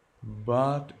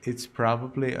 but it's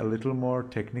probably a little more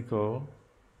technical,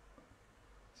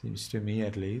 seems to me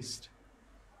at least.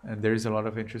 And there's a lot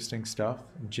of interesting stuff.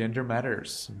 Gender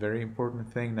matters, very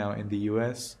important thing now in the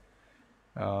US.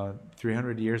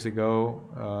 300 years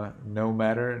ago, no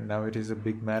matter, now it is a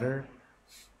big matter.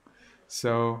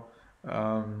 So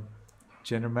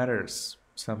gender matters,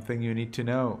 something you need to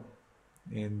know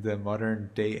in the modern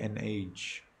day and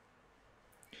age.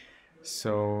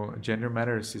 So gender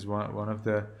matters is one of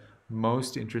the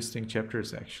most interesting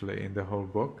chapters actually in the whole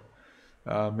book.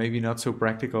 Maybe not so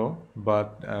practical,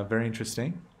 but very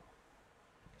interesting.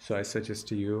 So I suggest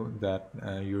to you that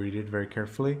you read it very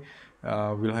carefully.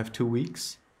 We'll have 2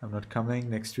 weeks. I'm not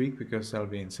coming next week because I'll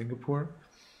be in Singapore.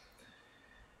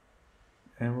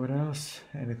 And what else?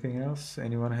 Anything else?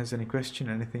 Anyone has any question?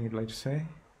 Anything you'd like to say?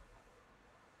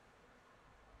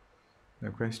 No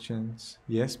questions?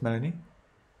 Yes, Melanie?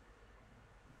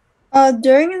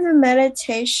 During the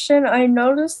meditation, I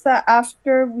noticed that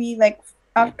after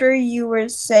you were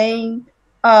saying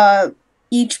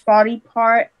each body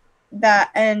part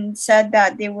that and said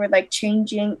that they were like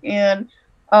changing and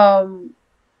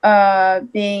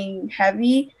being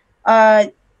heavy,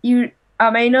 I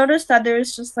noticed that there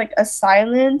was just like a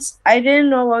silence. I didn't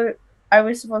know what I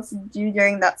was supposed to do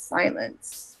during that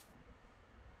silence.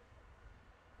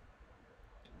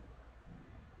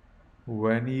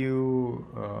 When you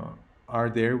are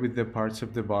there with the parts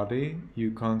of the body,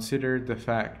 you consider the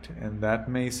fact, and that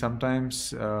may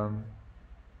sometimes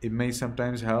it may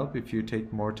sometimes help if you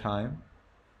take more time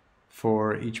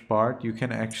for each part. You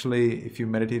can actually, if you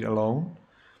meditate alone,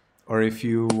 or if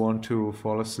you want to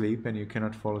fall asleep and you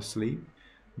cannot fall asleep,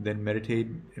 then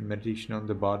meditation on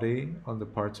the body, on the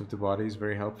parts of the body, is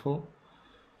very helpful.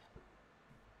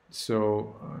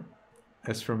 So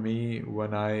as for me,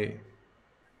 when I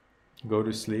go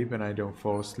to sleep and I don't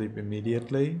fall asleep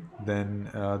immediately, then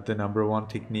the number one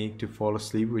technique to fall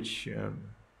asleep, which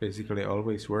basically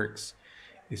always works,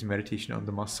 is meditation on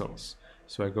the muscles.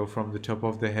 So I go from the top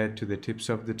of the head to the tips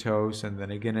of the toes, and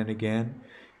then again and again.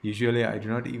 Usually I do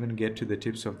not even get to the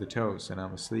tips of the toes and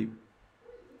I'm asleep.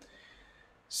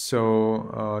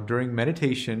 So during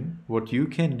meditation, what you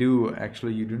can do,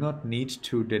 actually, you do not need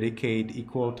to dedicate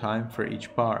equal time for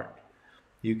each part.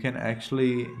 You can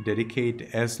actually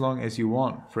dedicate as long as you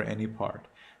want for any part.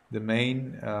 The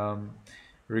main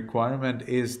requirement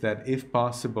is that, if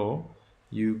possible,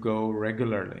 you go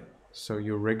regularly. So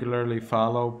you regularly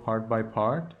follow part by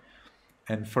part.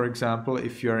 And for example,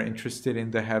 if you're interested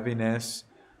in the heaviness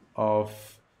of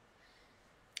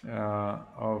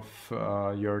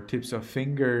your tips of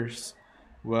fingers,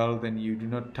 well, then you do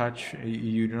not touch,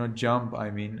 you do not jump, I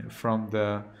mean, from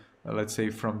the, let's say,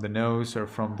 from the nose or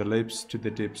from the lips to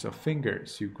the tips of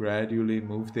fingers. You gradually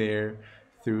move there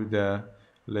through the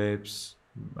lips,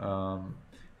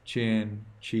 chin,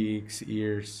 cheeks,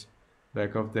 ears,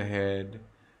 back of the head,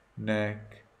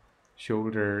 neck,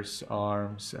 shoulders,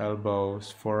 arms,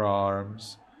 elbows,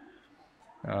 forearms,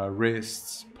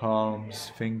 wrists,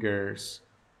 palms, fingers,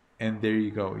 and there you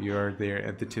go. You are there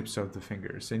at the tips of the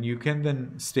fingers. And you can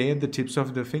then stay at the tips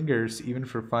of the fingers even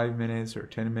for 5 minutes or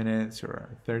 10 minutes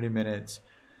or 30 minutes.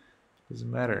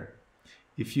 Doesn't matter.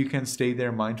 If you can stay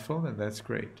there mindful, then that's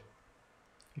great.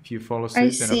 If you fall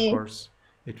asleep, then of course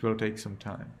it will take some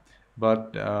time.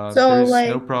 But there's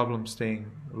no problem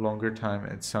staying longer time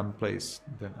at some place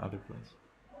than other place.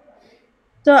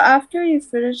 So after you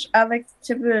finish at like the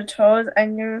tip of the toes,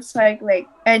 and you're just like,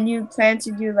 and you plan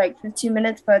to do like 15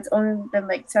 minutes, but it's only been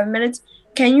like 7 minutes,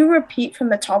 can you repeat from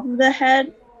the top of the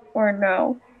head or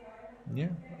no? Yeah,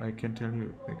 I can tell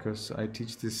you, because I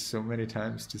teach this so many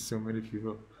times to so many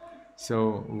people.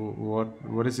 So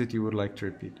what is it you would like to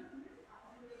repeat?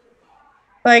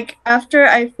 Like after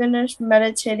I finish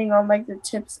meditating on like the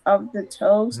tips of the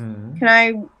toes, can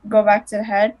I go back to the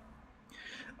head?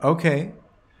 Okay.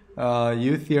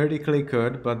 You theoretically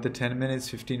could, but the 10 minutes,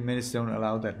 15 minutes don't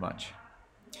allow that much.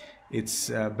 It's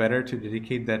better to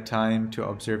dedicate that time to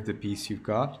observe the peace you've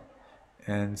got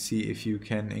and see if you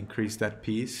can increase that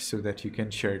peace so that you can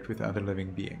share it with other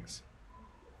living beings.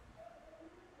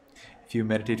 If you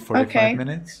meditate 45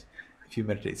 minutes, if you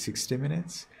meditate 60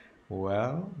 minutes,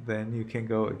 well, then you can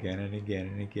go again and again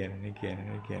and again and again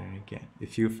and again and again.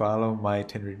 If you follow my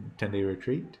 10-day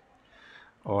retreat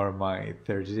or my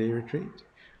 30-day retreat,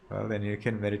 well, then you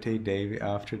can meditate day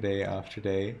after day after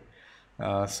day,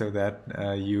 so that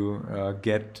you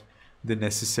get the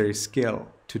necessary skill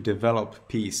to develop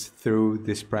peace through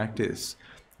this practice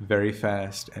very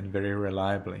fast and very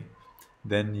reliably.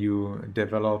 Then you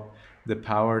develop the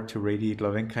power to radiate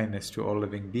loving kindness to all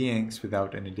living beings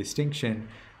without any distinction,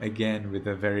 again with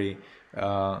a very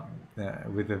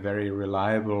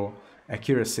reliable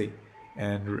accuracy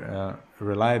and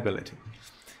reliability.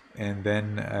 And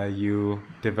then you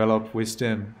develop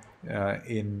wisdom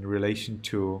in relation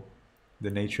to the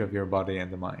nature of your body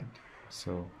and the mind.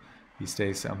 So these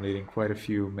days I'm leading quite a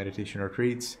few meditation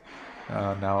retreats.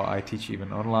 Now I teach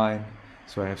even online.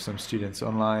 So I have some students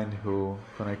online who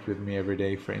connect with me every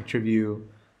day for interview.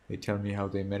 They tell me how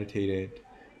they meditated.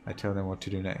 I tell them what to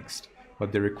do next.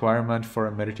 But the requirement for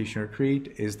a meditation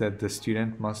retreat is that the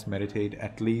student must meditate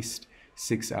at least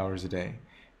 6 hours a day.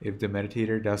 If the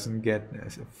meditator doesn't get a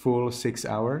full 6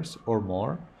 hours or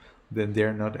more, then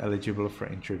they're not eligible for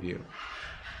interview.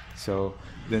 So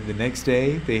then the next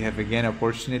day they have again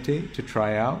opportunity to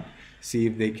try out, see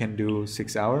if they can do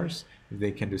 6 hours. If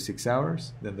they can do 6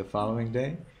 hours, then the following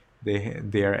day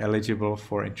they are eligible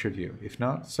for interview. If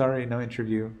not, sorry, no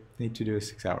interview, need to do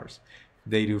 6 hours.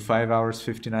 If they do 5 hours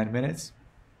 59 minutes,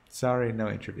 sorry, no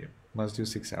interview, must do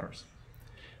 6 hours.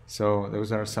 So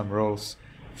those are some rules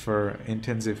for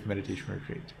intensive meditation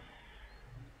retreat.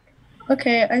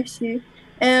 Okay, I see.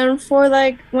 And for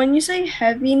like when you say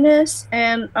heaviness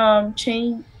and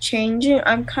changing,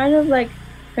 I'm kind of like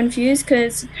confused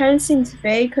because it kind of seems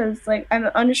vague, because like I'm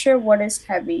unsure what is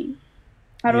heavy.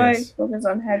 How do I focus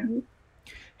on heavy?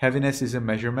 Heaviness is a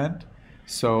measurement.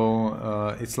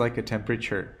 So it's like a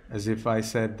temperature. As if I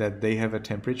said that they have a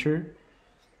temperature,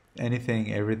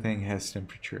 anything, everything has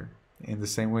temperature. In the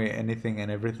same way, anything and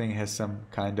everything has some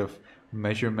kind of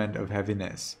measurement of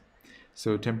heaviness.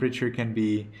 So temperature can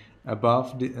be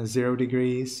above 0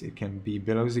 degrees, it can be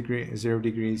below 0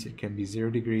 degrees, it can be 0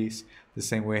 degrees. The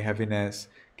same way heaviness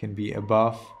can be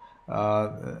above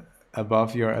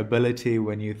your ability.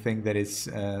 When you think that it's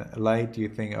light, you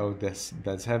think, oh,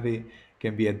 that's heavy. It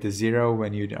can be at the 0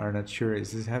 when you are not sure,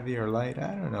 is this heavy or light?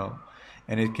 I don't know.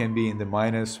 And it can be in the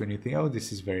minus when you think, oh,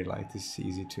 this is very light, this is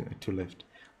easy to lift.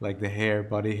 Like the hair,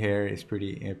 body hair is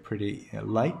pretty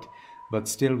light, but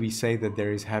still we say that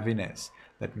there is heaviness.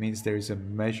 That means there is a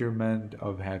measurement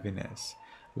of heaviness.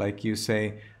 Like you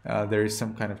say, there is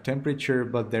some kind of temperature,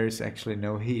 but there is actually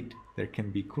no heat. There can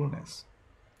be coolness.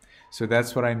 So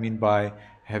that's what I mean by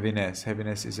heaviness.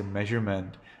 Heaviness is a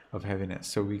measurement of heaviness.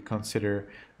 So we consider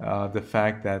the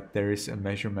fact that there is a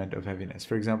measurement of heaviness.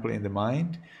 For example, in the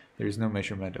mind, there is no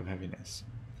measurement of heaviness.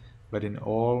 But in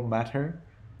all matter,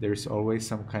 there is always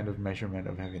some kind of measurement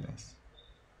of heaviness.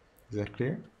 Is that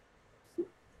clear?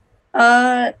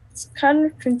 It's kind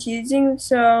of confusing.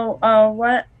 So,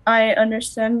 what I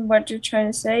understand what you're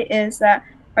trying to say is that,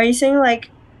 are you saying like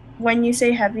when you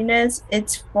say heaviness,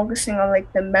 it's focusing on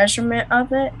like the measurement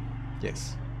of it?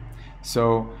 Yes.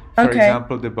 So, for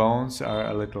example, the bones are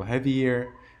a little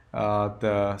heavier,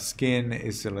 the skin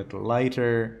is a little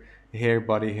lighter, hair,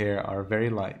 body hair are very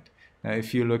light. Now,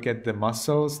 if you look at the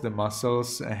muscles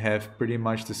have pretty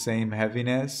much the same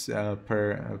heaviness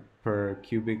per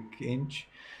cubic inch.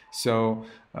 So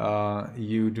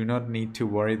you do not need to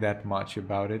worry that much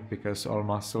about it, because all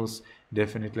muscles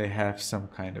definitely have some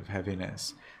kind of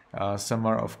heaviness. Some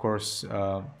are, of course,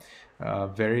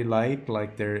 very light,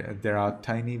 like there are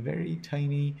very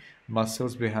tiny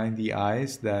muscles behind the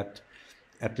eyes that,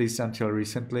 at least until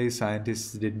recently,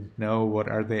 scientists didn't know what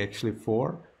are they actually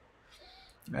for.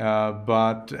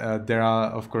 But there are,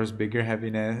 of course, bigger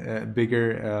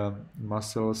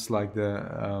muscles, like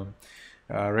the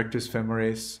rectus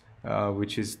femoris,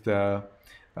 which is the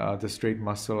straight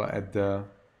muscle at the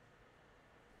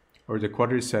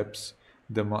quadriceps,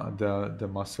 the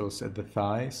muscles at the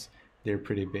thighs. They're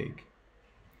pretty big.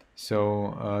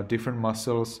 So different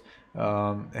muscles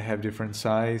have different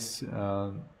size,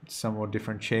 somewhat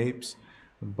different shapes,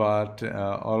 but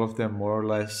all of them more or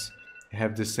less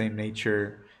have the same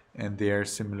nature, and they are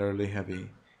similarly heavy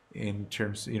in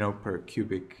terms, per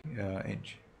cubic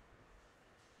inch.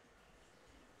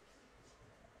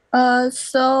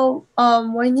 So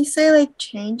when you say like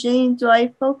changing, do I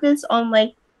focus on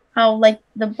like how like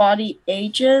the body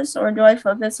ages, or do I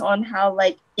focus on how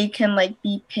like it can like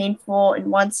be painful in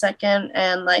 1 second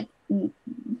and like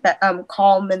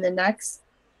calm in the next?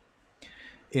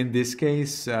 In this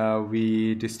case,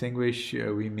 we distinguish,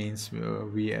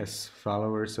 we as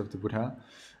followers of the Buddha,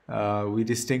 we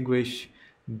distinguish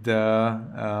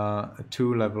the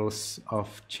two levels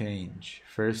of change.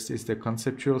 First is the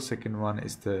conceptual, second one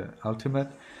is the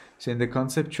ultimate. So in the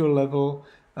conceptual level,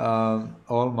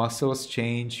 all muscles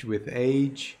change with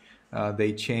age,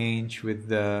 they change with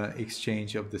the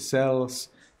exchange of the cells.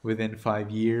 Within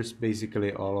 5 years,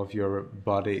 basically all of your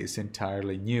body is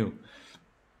entirely new.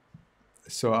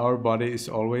 So our body is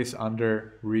always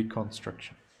under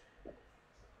reconstruction.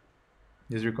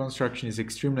 This reconstruction is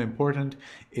extremely important.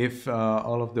 If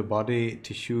all of the body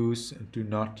tissues do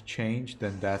not change,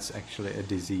 then that's actually a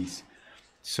disease.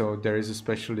 So there is a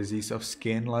special disease of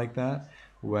skin like that,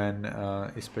 when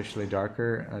especially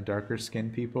darker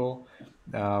skinned people,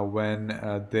 when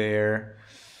their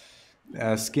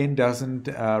skin doesn't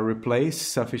replace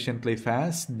sufficiently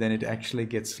fast, then it actually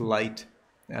gets light.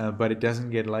 But it doesn't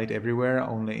get light everywhere,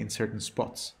 only in certain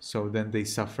spots. So then they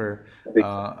suffer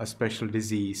a special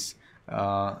disease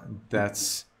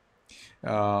that's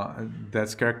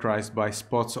characterized by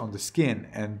spots on the skin,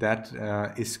 and that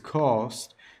is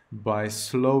caused by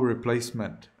slow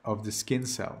replacement of the skin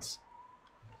cells.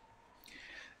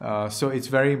 So it's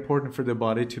very important for the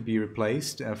body to be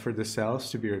replaced, for the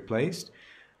cells to be replaced.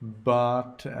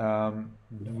 But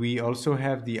we also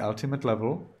have the ultimate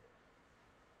level.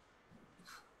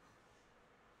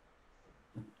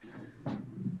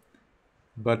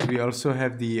 But we also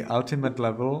have the ultimate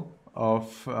level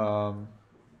of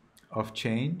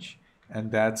change,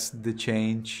 and that's the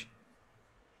change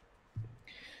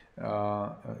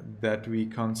that we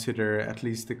consider, at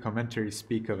least the commentaries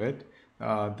speak of it,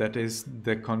 that is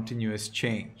the continuous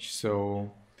change.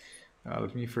 So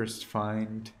let me first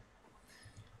find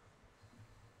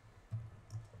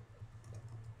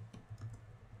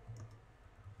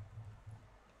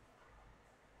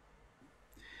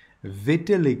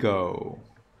vitiligo.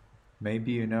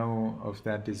 Maybe you know of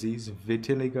that disease,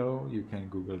 vitiligo. You can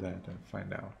Google that and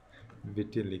find out.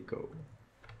 Vitiligo.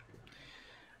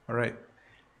 All right.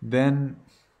 Then,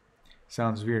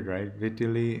 sounds weird, right?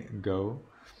 Vitiligo.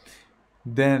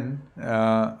 Then,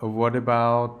 what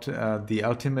about the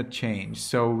ultimate change?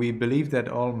 So we believe that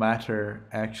all matter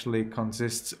actually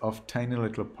consists of tiny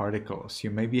little particles.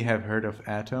 You maybe have heard of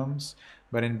atoms,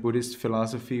 but in Buddhist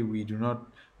philosophy, we do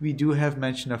not. We do have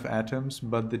mention of atoms,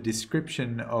 but the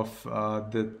description of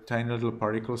the tiny little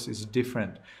particles is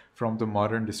different from the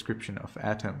modern description of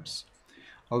atoms.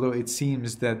 Although it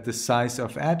seems that the size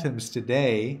of atoms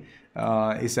today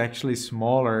is actually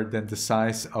smaller than the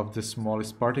size of the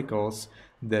smallest particles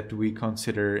that we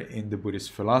consider in the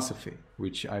Buddhist philosophy,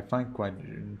 which I find quite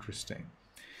interesting.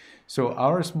 So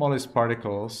our smallest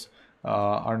particles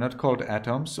are not called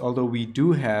atoms, although we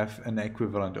do have an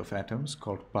equivalent of atoms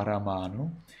called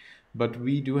paramanu, but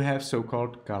we do have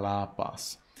so-called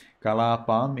kalapas.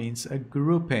 Kalapa means a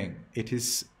grouping. It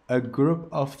is a group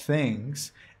of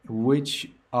things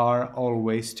which are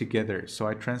always together. So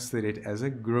I translate it as a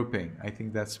grouping. I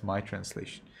think that's my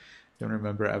translation. Don't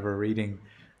remember ever reading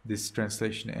this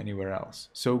translation anywhere else.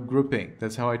 So grouping,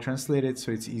 that's how I translate it,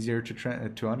 so it's easier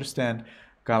to understand.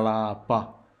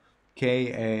 Kalapa,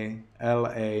 K-A-L-A-P-A,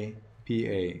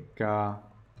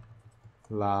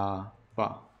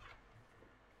 Kalapa.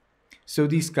 So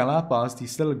these kalapas,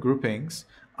 these little groupings,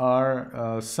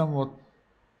 are somewhat.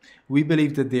 We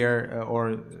believe that they are,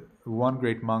 or one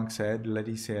great monk said,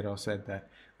 Ladisero said that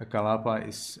a kalapa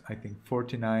is, I think,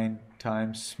 49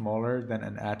 times smaller than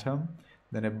an atom,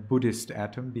 than a Buddhist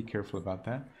atom. Be careful about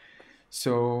that.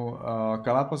 So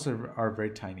kalapas are very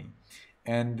tiny.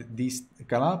 And these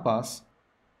kalapas,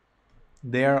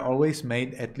 they are always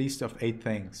made at least of 8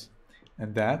 things.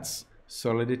 And that's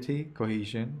solidity,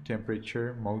 cohesion,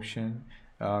 temperature, motion,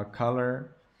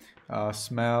 color,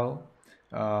 smell,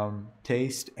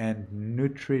 taste, and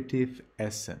nutritive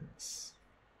essence.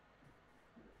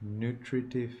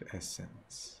 Nutritive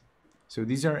essence. So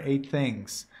these are 8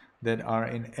 things that are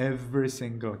in every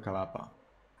single kalapa.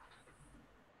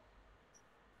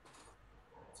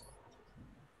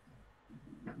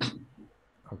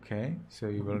 Okay, so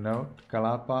you will note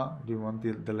kalapa. Do you want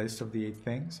the list of the 8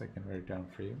 things? I can write it down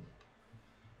for you.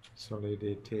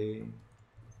 Solidity,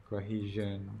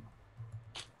 cohesion,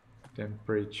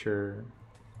 temperature,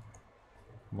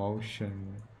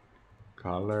 motion,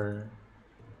 color,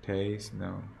 taste,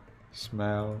 no,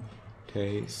 smell,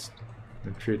 taste,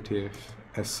 nutritive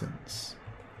essence.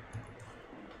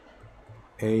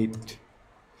 8,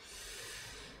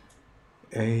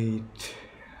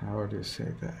 how do you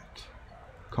say that?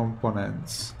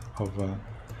 Components of a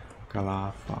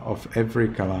kalapa, of every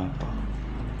kalapa.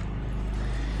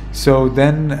 So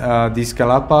then these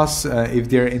kalapas, if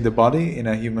they're in the body, in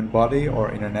a human body or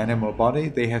in an animal body,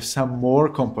 they have some more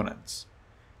components.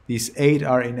 These 8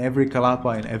 are in every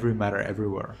kalapa, in every matter,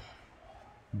 everywhere.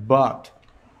 But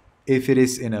if it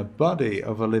is in a body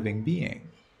of a living being,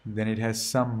 then it has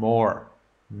some more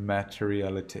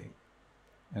materiality.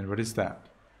 And what is that?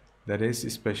 That is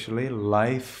especially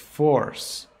life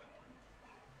force.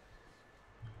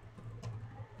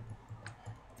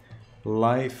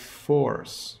 Life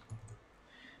force.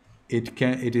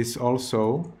 It is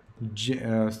also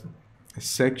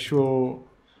sexual,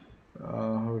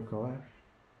 how do we call it?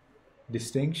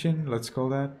 Distinction, let's call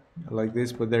that like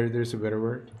this, but there's a better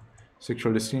word.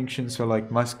 Sexual distinction, so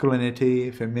like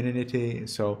masculinity, femininity.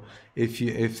 So if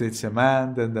it's a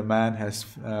man, then the man has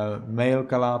male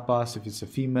kalapas. If it's a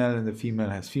female, then the female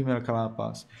has female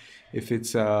kalapas. If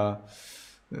it's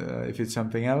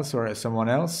something else or someone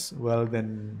else, well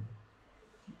then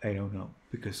I don't know,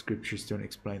 because scriptures don't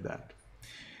explain that.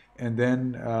 And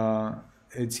then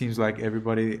it seems like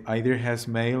everybody either has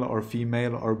male or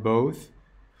female or both.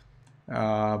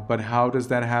 But how does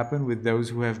that happen with those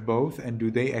who have both? And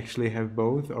do they actually have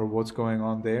both? Or what's going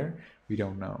on there? We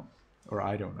don't know. Or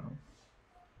I don't know.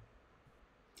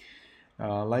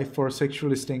 Life force, sexual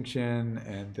distinction.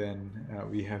 And then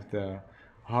we have the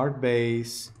heart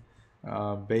base,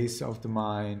 base of the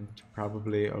mind,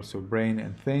 probably also brain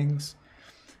and things.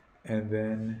 And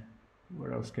then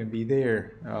what else can be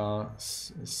there?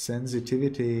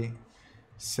 Sensitivity,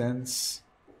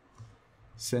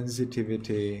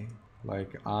 sensitivity,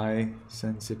 like eye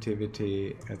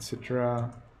sensitivity,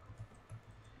 etc.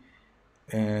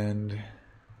 And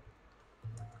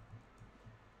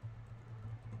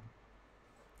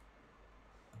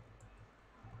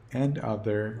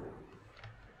other.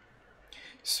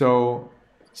 So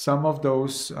some of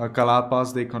those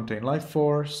kalapas, they contain life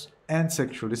force and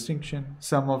sexual distinction.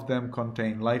 Some of them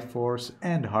contain life force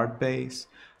and heart base.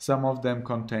 Some of them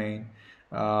contain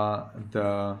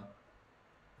the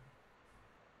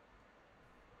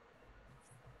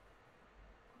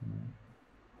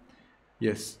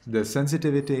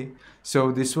sensitivity.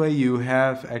 So this way you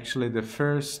have actually the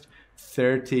first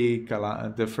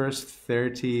the first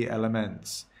 30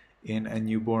 elements in a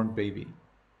newborn baby,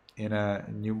 in a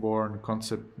newborn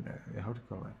concept, how to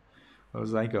call it, a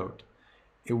zygote.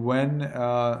 When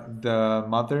the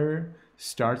mother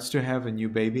starts to have a new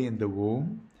baby in the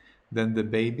womb, then the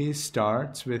baby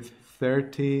starts with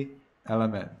 30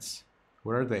 elements.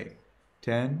 What are they?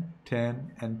 10,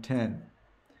 10, and 10.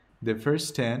 The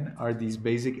first 10 are these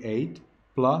basic 8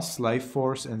 plus life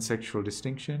force and sexual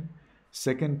distinction.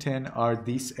 Second 10 are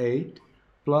these 8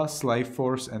 plus life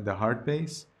force and the heart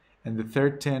base. And the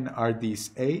third 10 are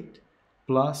these 8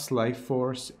 plus life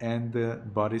force and the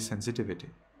body sensitivity.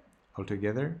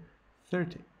 Altogether,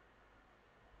 30.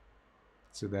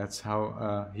 So that's how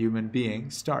a human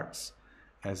being starts,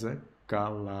 as a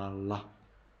kalala,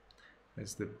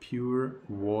 as the pure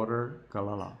water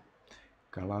kalala.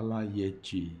 Kalala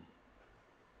yeji.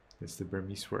 That's the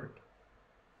Burmese word.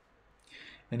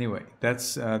 Anyway,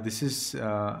 that's this is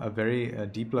a very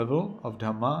deep level of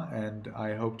Dhamma, and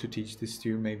I hope to teach this to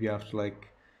you maybe after like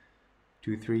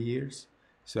 2-3 years.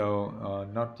 So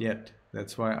not yet.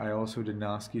 That's why I also didn't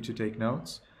ask you to take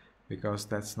notes, because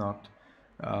that's not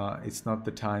it's not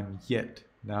the time yet.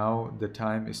 Now the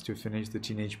time is to finish the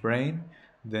Teenage Brain,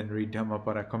 then read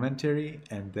Dhammapada commentary,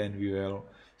 and then we will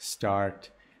start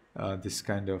this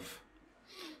kind of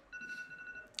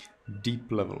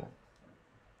deep level.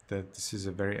 That this is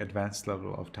a very advanced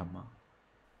level of Dhamma.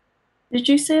 Did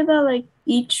you say that like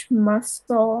each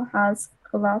muscle has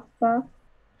kalapa?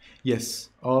 Yes,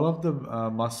 all of the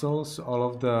muscles, all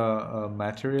of the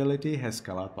materiality has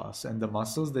kalapas, and the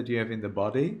muscles that you have in the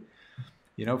body,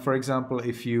 you know, for example,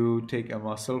 if you take a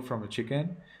muscle from a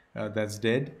chicken that's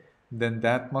dead, then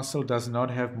that muscle does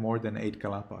not have more than 8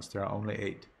 kalapas. There are only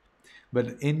 8.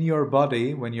 But in your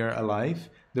body, when you're alive,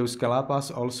 those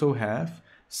kalapas also have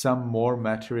some more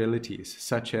materialities,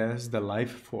 such as the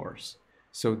life force.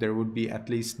 So there would be at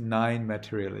least 9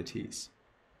 materialities.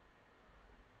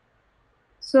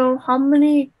 So how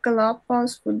many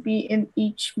kalapas would be in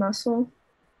each muscle?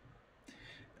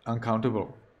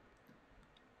 Uncountable.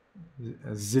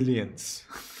 Zillions.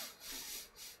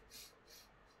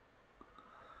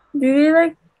 Do they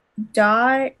like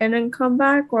die and then come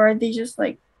back, or are they just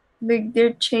like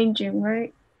they're changing,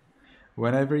 right?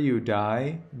 Whenever you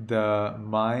die, the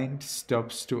mind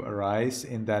stops to arise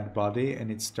in that body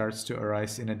and it starts to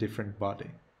arise in a different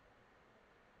body.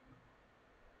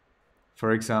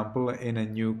 For example, in a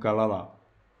new kalala.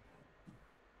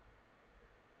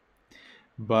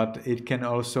 But it can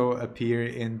also appear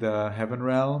in the heaven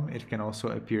realm, it can also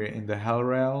appear in the hell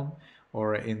realm,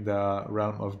 or in the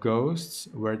realm of ghosts,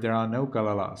 where there are no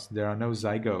kalalas, there are no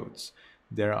zygotes.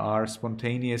 There are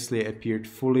spontaneously appeared,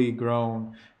 fully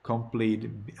grown, complete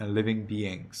living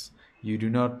beings. You do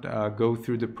not go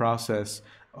through the process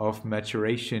of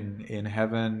maturation in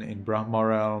heaven, in Brahma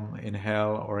realm, in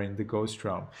hell, or in the ghost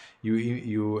realm.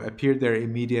 You appear there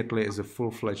immediately as a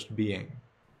full-fledged being.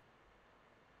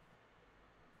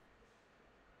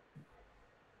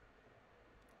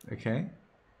 Okay?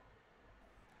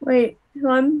 Wait, so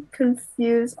I'm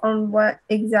confused on what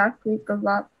exactly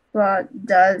kalapa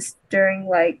does during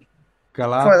like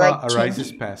Kalapa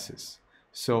arises, passes.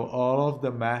 So all of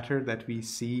the matter that we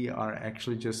see are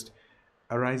actually just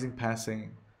arising,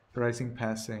 passing, arising,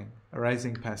 passing,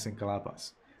 arising, passing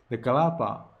kalapas. The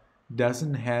kalapa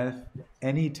doesn't have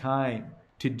any time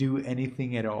to do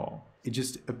anything at all. It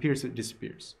just appears, it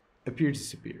disappears, appears,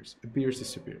 disappears, appears,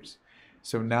 disappears.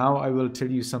 So now I will tell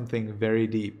you something very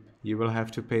deep. You will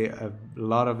have to pay a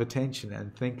lot of attention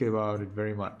and think about it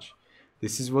very much.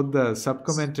 This is what the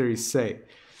sub-commentaries say.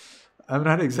 I'm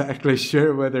not exactly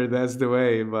sure whether that's the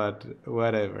way, but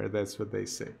whatever, that's what they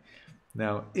say.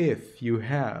 Now, if you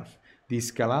have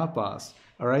these kalapas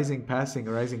arising, passing,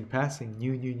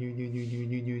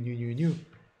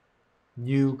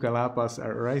 new kalapas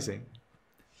are arising.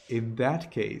 In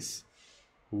that case,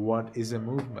 what is a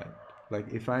movement?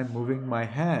 Like if I'm moving my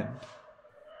hand,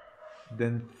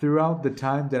 then throughout the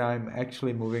time that I'm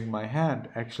actually moving my hand,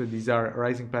 actually these are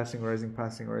arising, passing,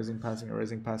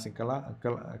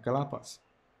 kalapas.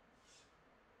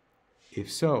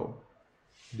 If so,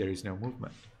 there is no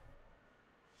movement,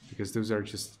 because those are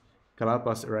just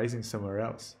kalapas arising somewhere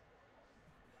else.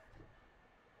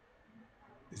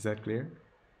 Is that clear?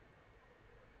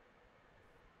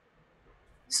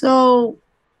 So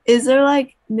is there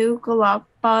like new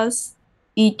kalapas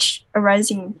each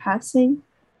arising and passing?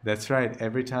 That's right.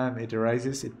 Every time it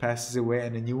arises, it passes away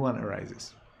and a new one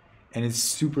arises. And it's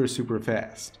super, super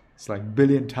fast. It's like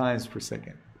billion times per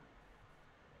second.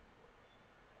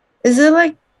 Is it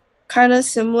like kind of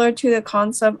similar to the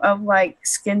concept of like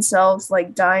skin cells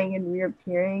like dying and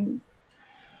reappearing?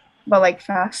 but like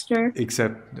faster.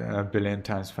 Except a billion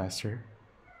times faster.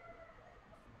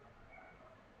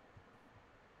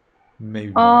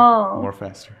 Maybe more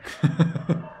faster.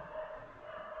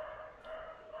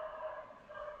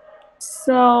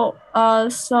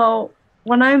 So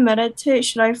when I meditate,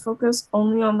 should I focus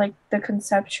only on like the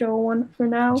conceptual one for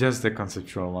now? Just the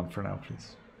conceptual one for now,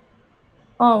 please.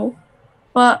 Oh,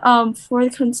 but for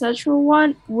the conceptual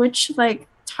one, which like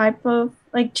type of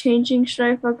like changing should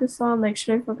I focus on? Like,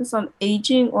 should I focus on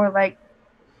aging or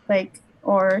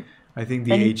or I think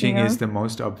the aging is the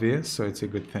most obvious, so it's a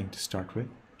good thing to start with.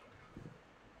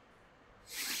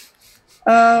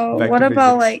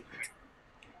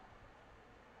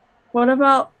 What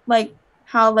about like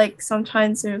how like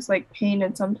sometimes there's like pain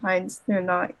and sometimes they're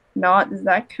not? Does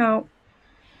that count?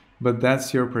 But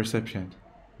that's your perception.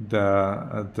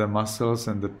 The muscles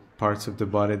and the parts of the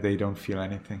body, they don't feel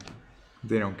anything.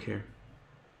 They don't care.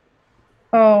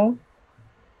 Oh.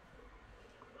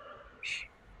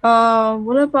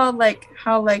 What about like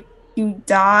how like you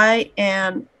die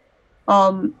and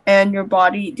your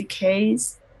body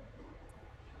decays?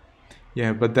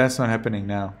 Yeah, but that's not happening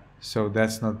now. So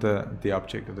that's not the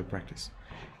object of the practice.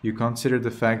 You consider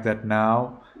the fact that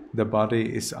now the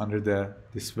body is under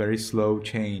this very slow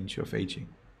change of aging.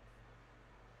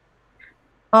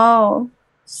 Oh,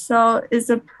 so is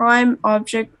the prime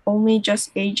object only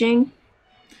just aging?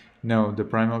 No, the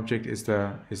prime object is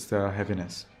the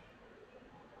heaviness.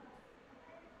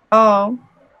 Oh.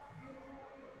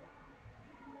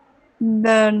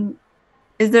 Then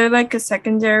is there like a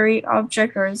secondary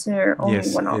object or is there only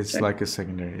one object? Yes, it's like a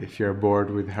secondary. If you're bored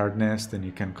with hardness, then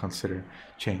you can consider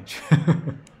change.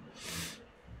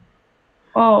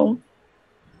 Oh.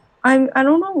 I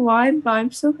don't know why, but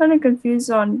I'm still kind of confused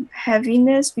on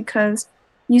heaviness because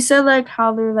you said like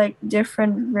how there are like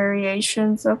different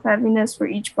variations of heaviness for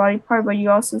each body part, but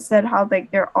you also said how like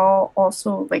they're all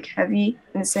also like heavy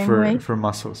in the same way. For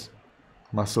muscles.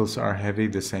 Muscles are heavy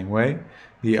the same way.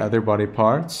 The other body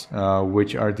parts,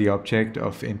 which are the object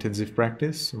of intensive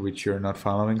practice, which you're not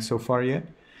following so far yet,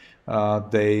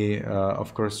 they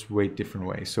of course weight different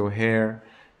ways. So hair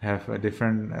have a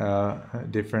different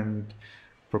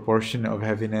proportion of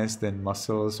heaviness than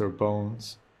muscles or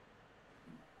bones.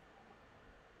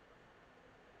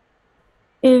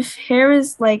 If hair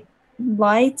is like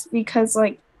light because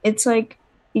like it's like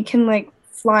it can like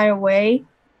fly away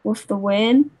with the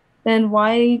wind, then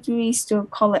why do we still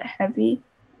call it heavy?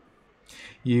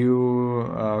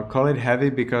 You call it heavy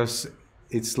because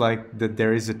it's like that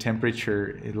there is a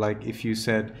temperature. Like if you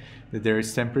said that there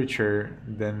is temperature,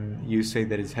 then you say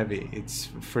that it's heavy. It's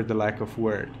for the lack of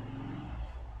word.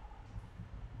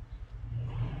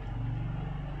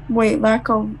 Wait, lack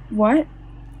of what?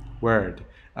 Word.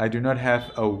 I do not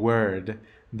have a word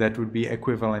that would be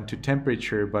equivalent to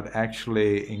temperature, but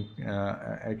actually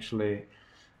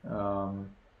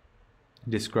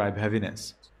describe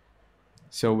heaviness.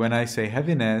 So when I say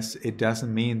heaviness, it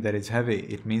doesn't mean that it's heavy.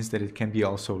 It means that it can be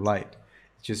also light.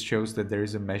 It just shows that there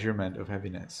is a measurement of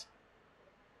heaviness.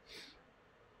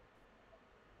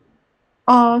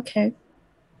 Oh, okay.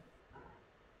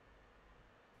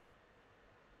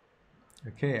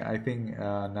 Okay, I think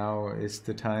now is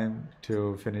the time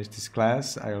to finish this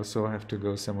class. I also have to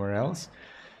go somewhere else.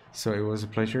 So it was a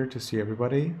pleasure to see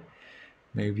everybody.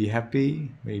 May you be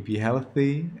happy, may you be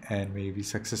healthy, and may you be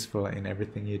successful in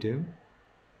everything you do.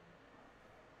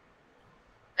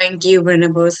 Thank you,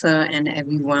 Venerable Sir, and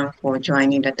everyone for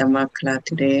joining the Dhamma class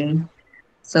today.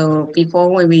 So before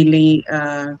we leave,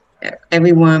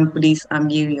 everyone please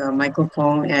unmute your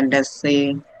microphone and let's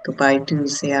say goodbye to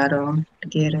Seattle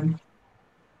together.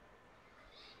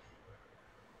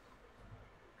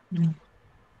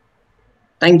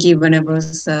 Thank you, Venerable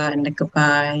Sir, and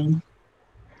goodbye.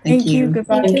 Thank you.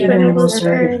 Goodbye. Thank you, Venerable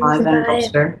Sir. Goodbye, Venerable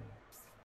Sir.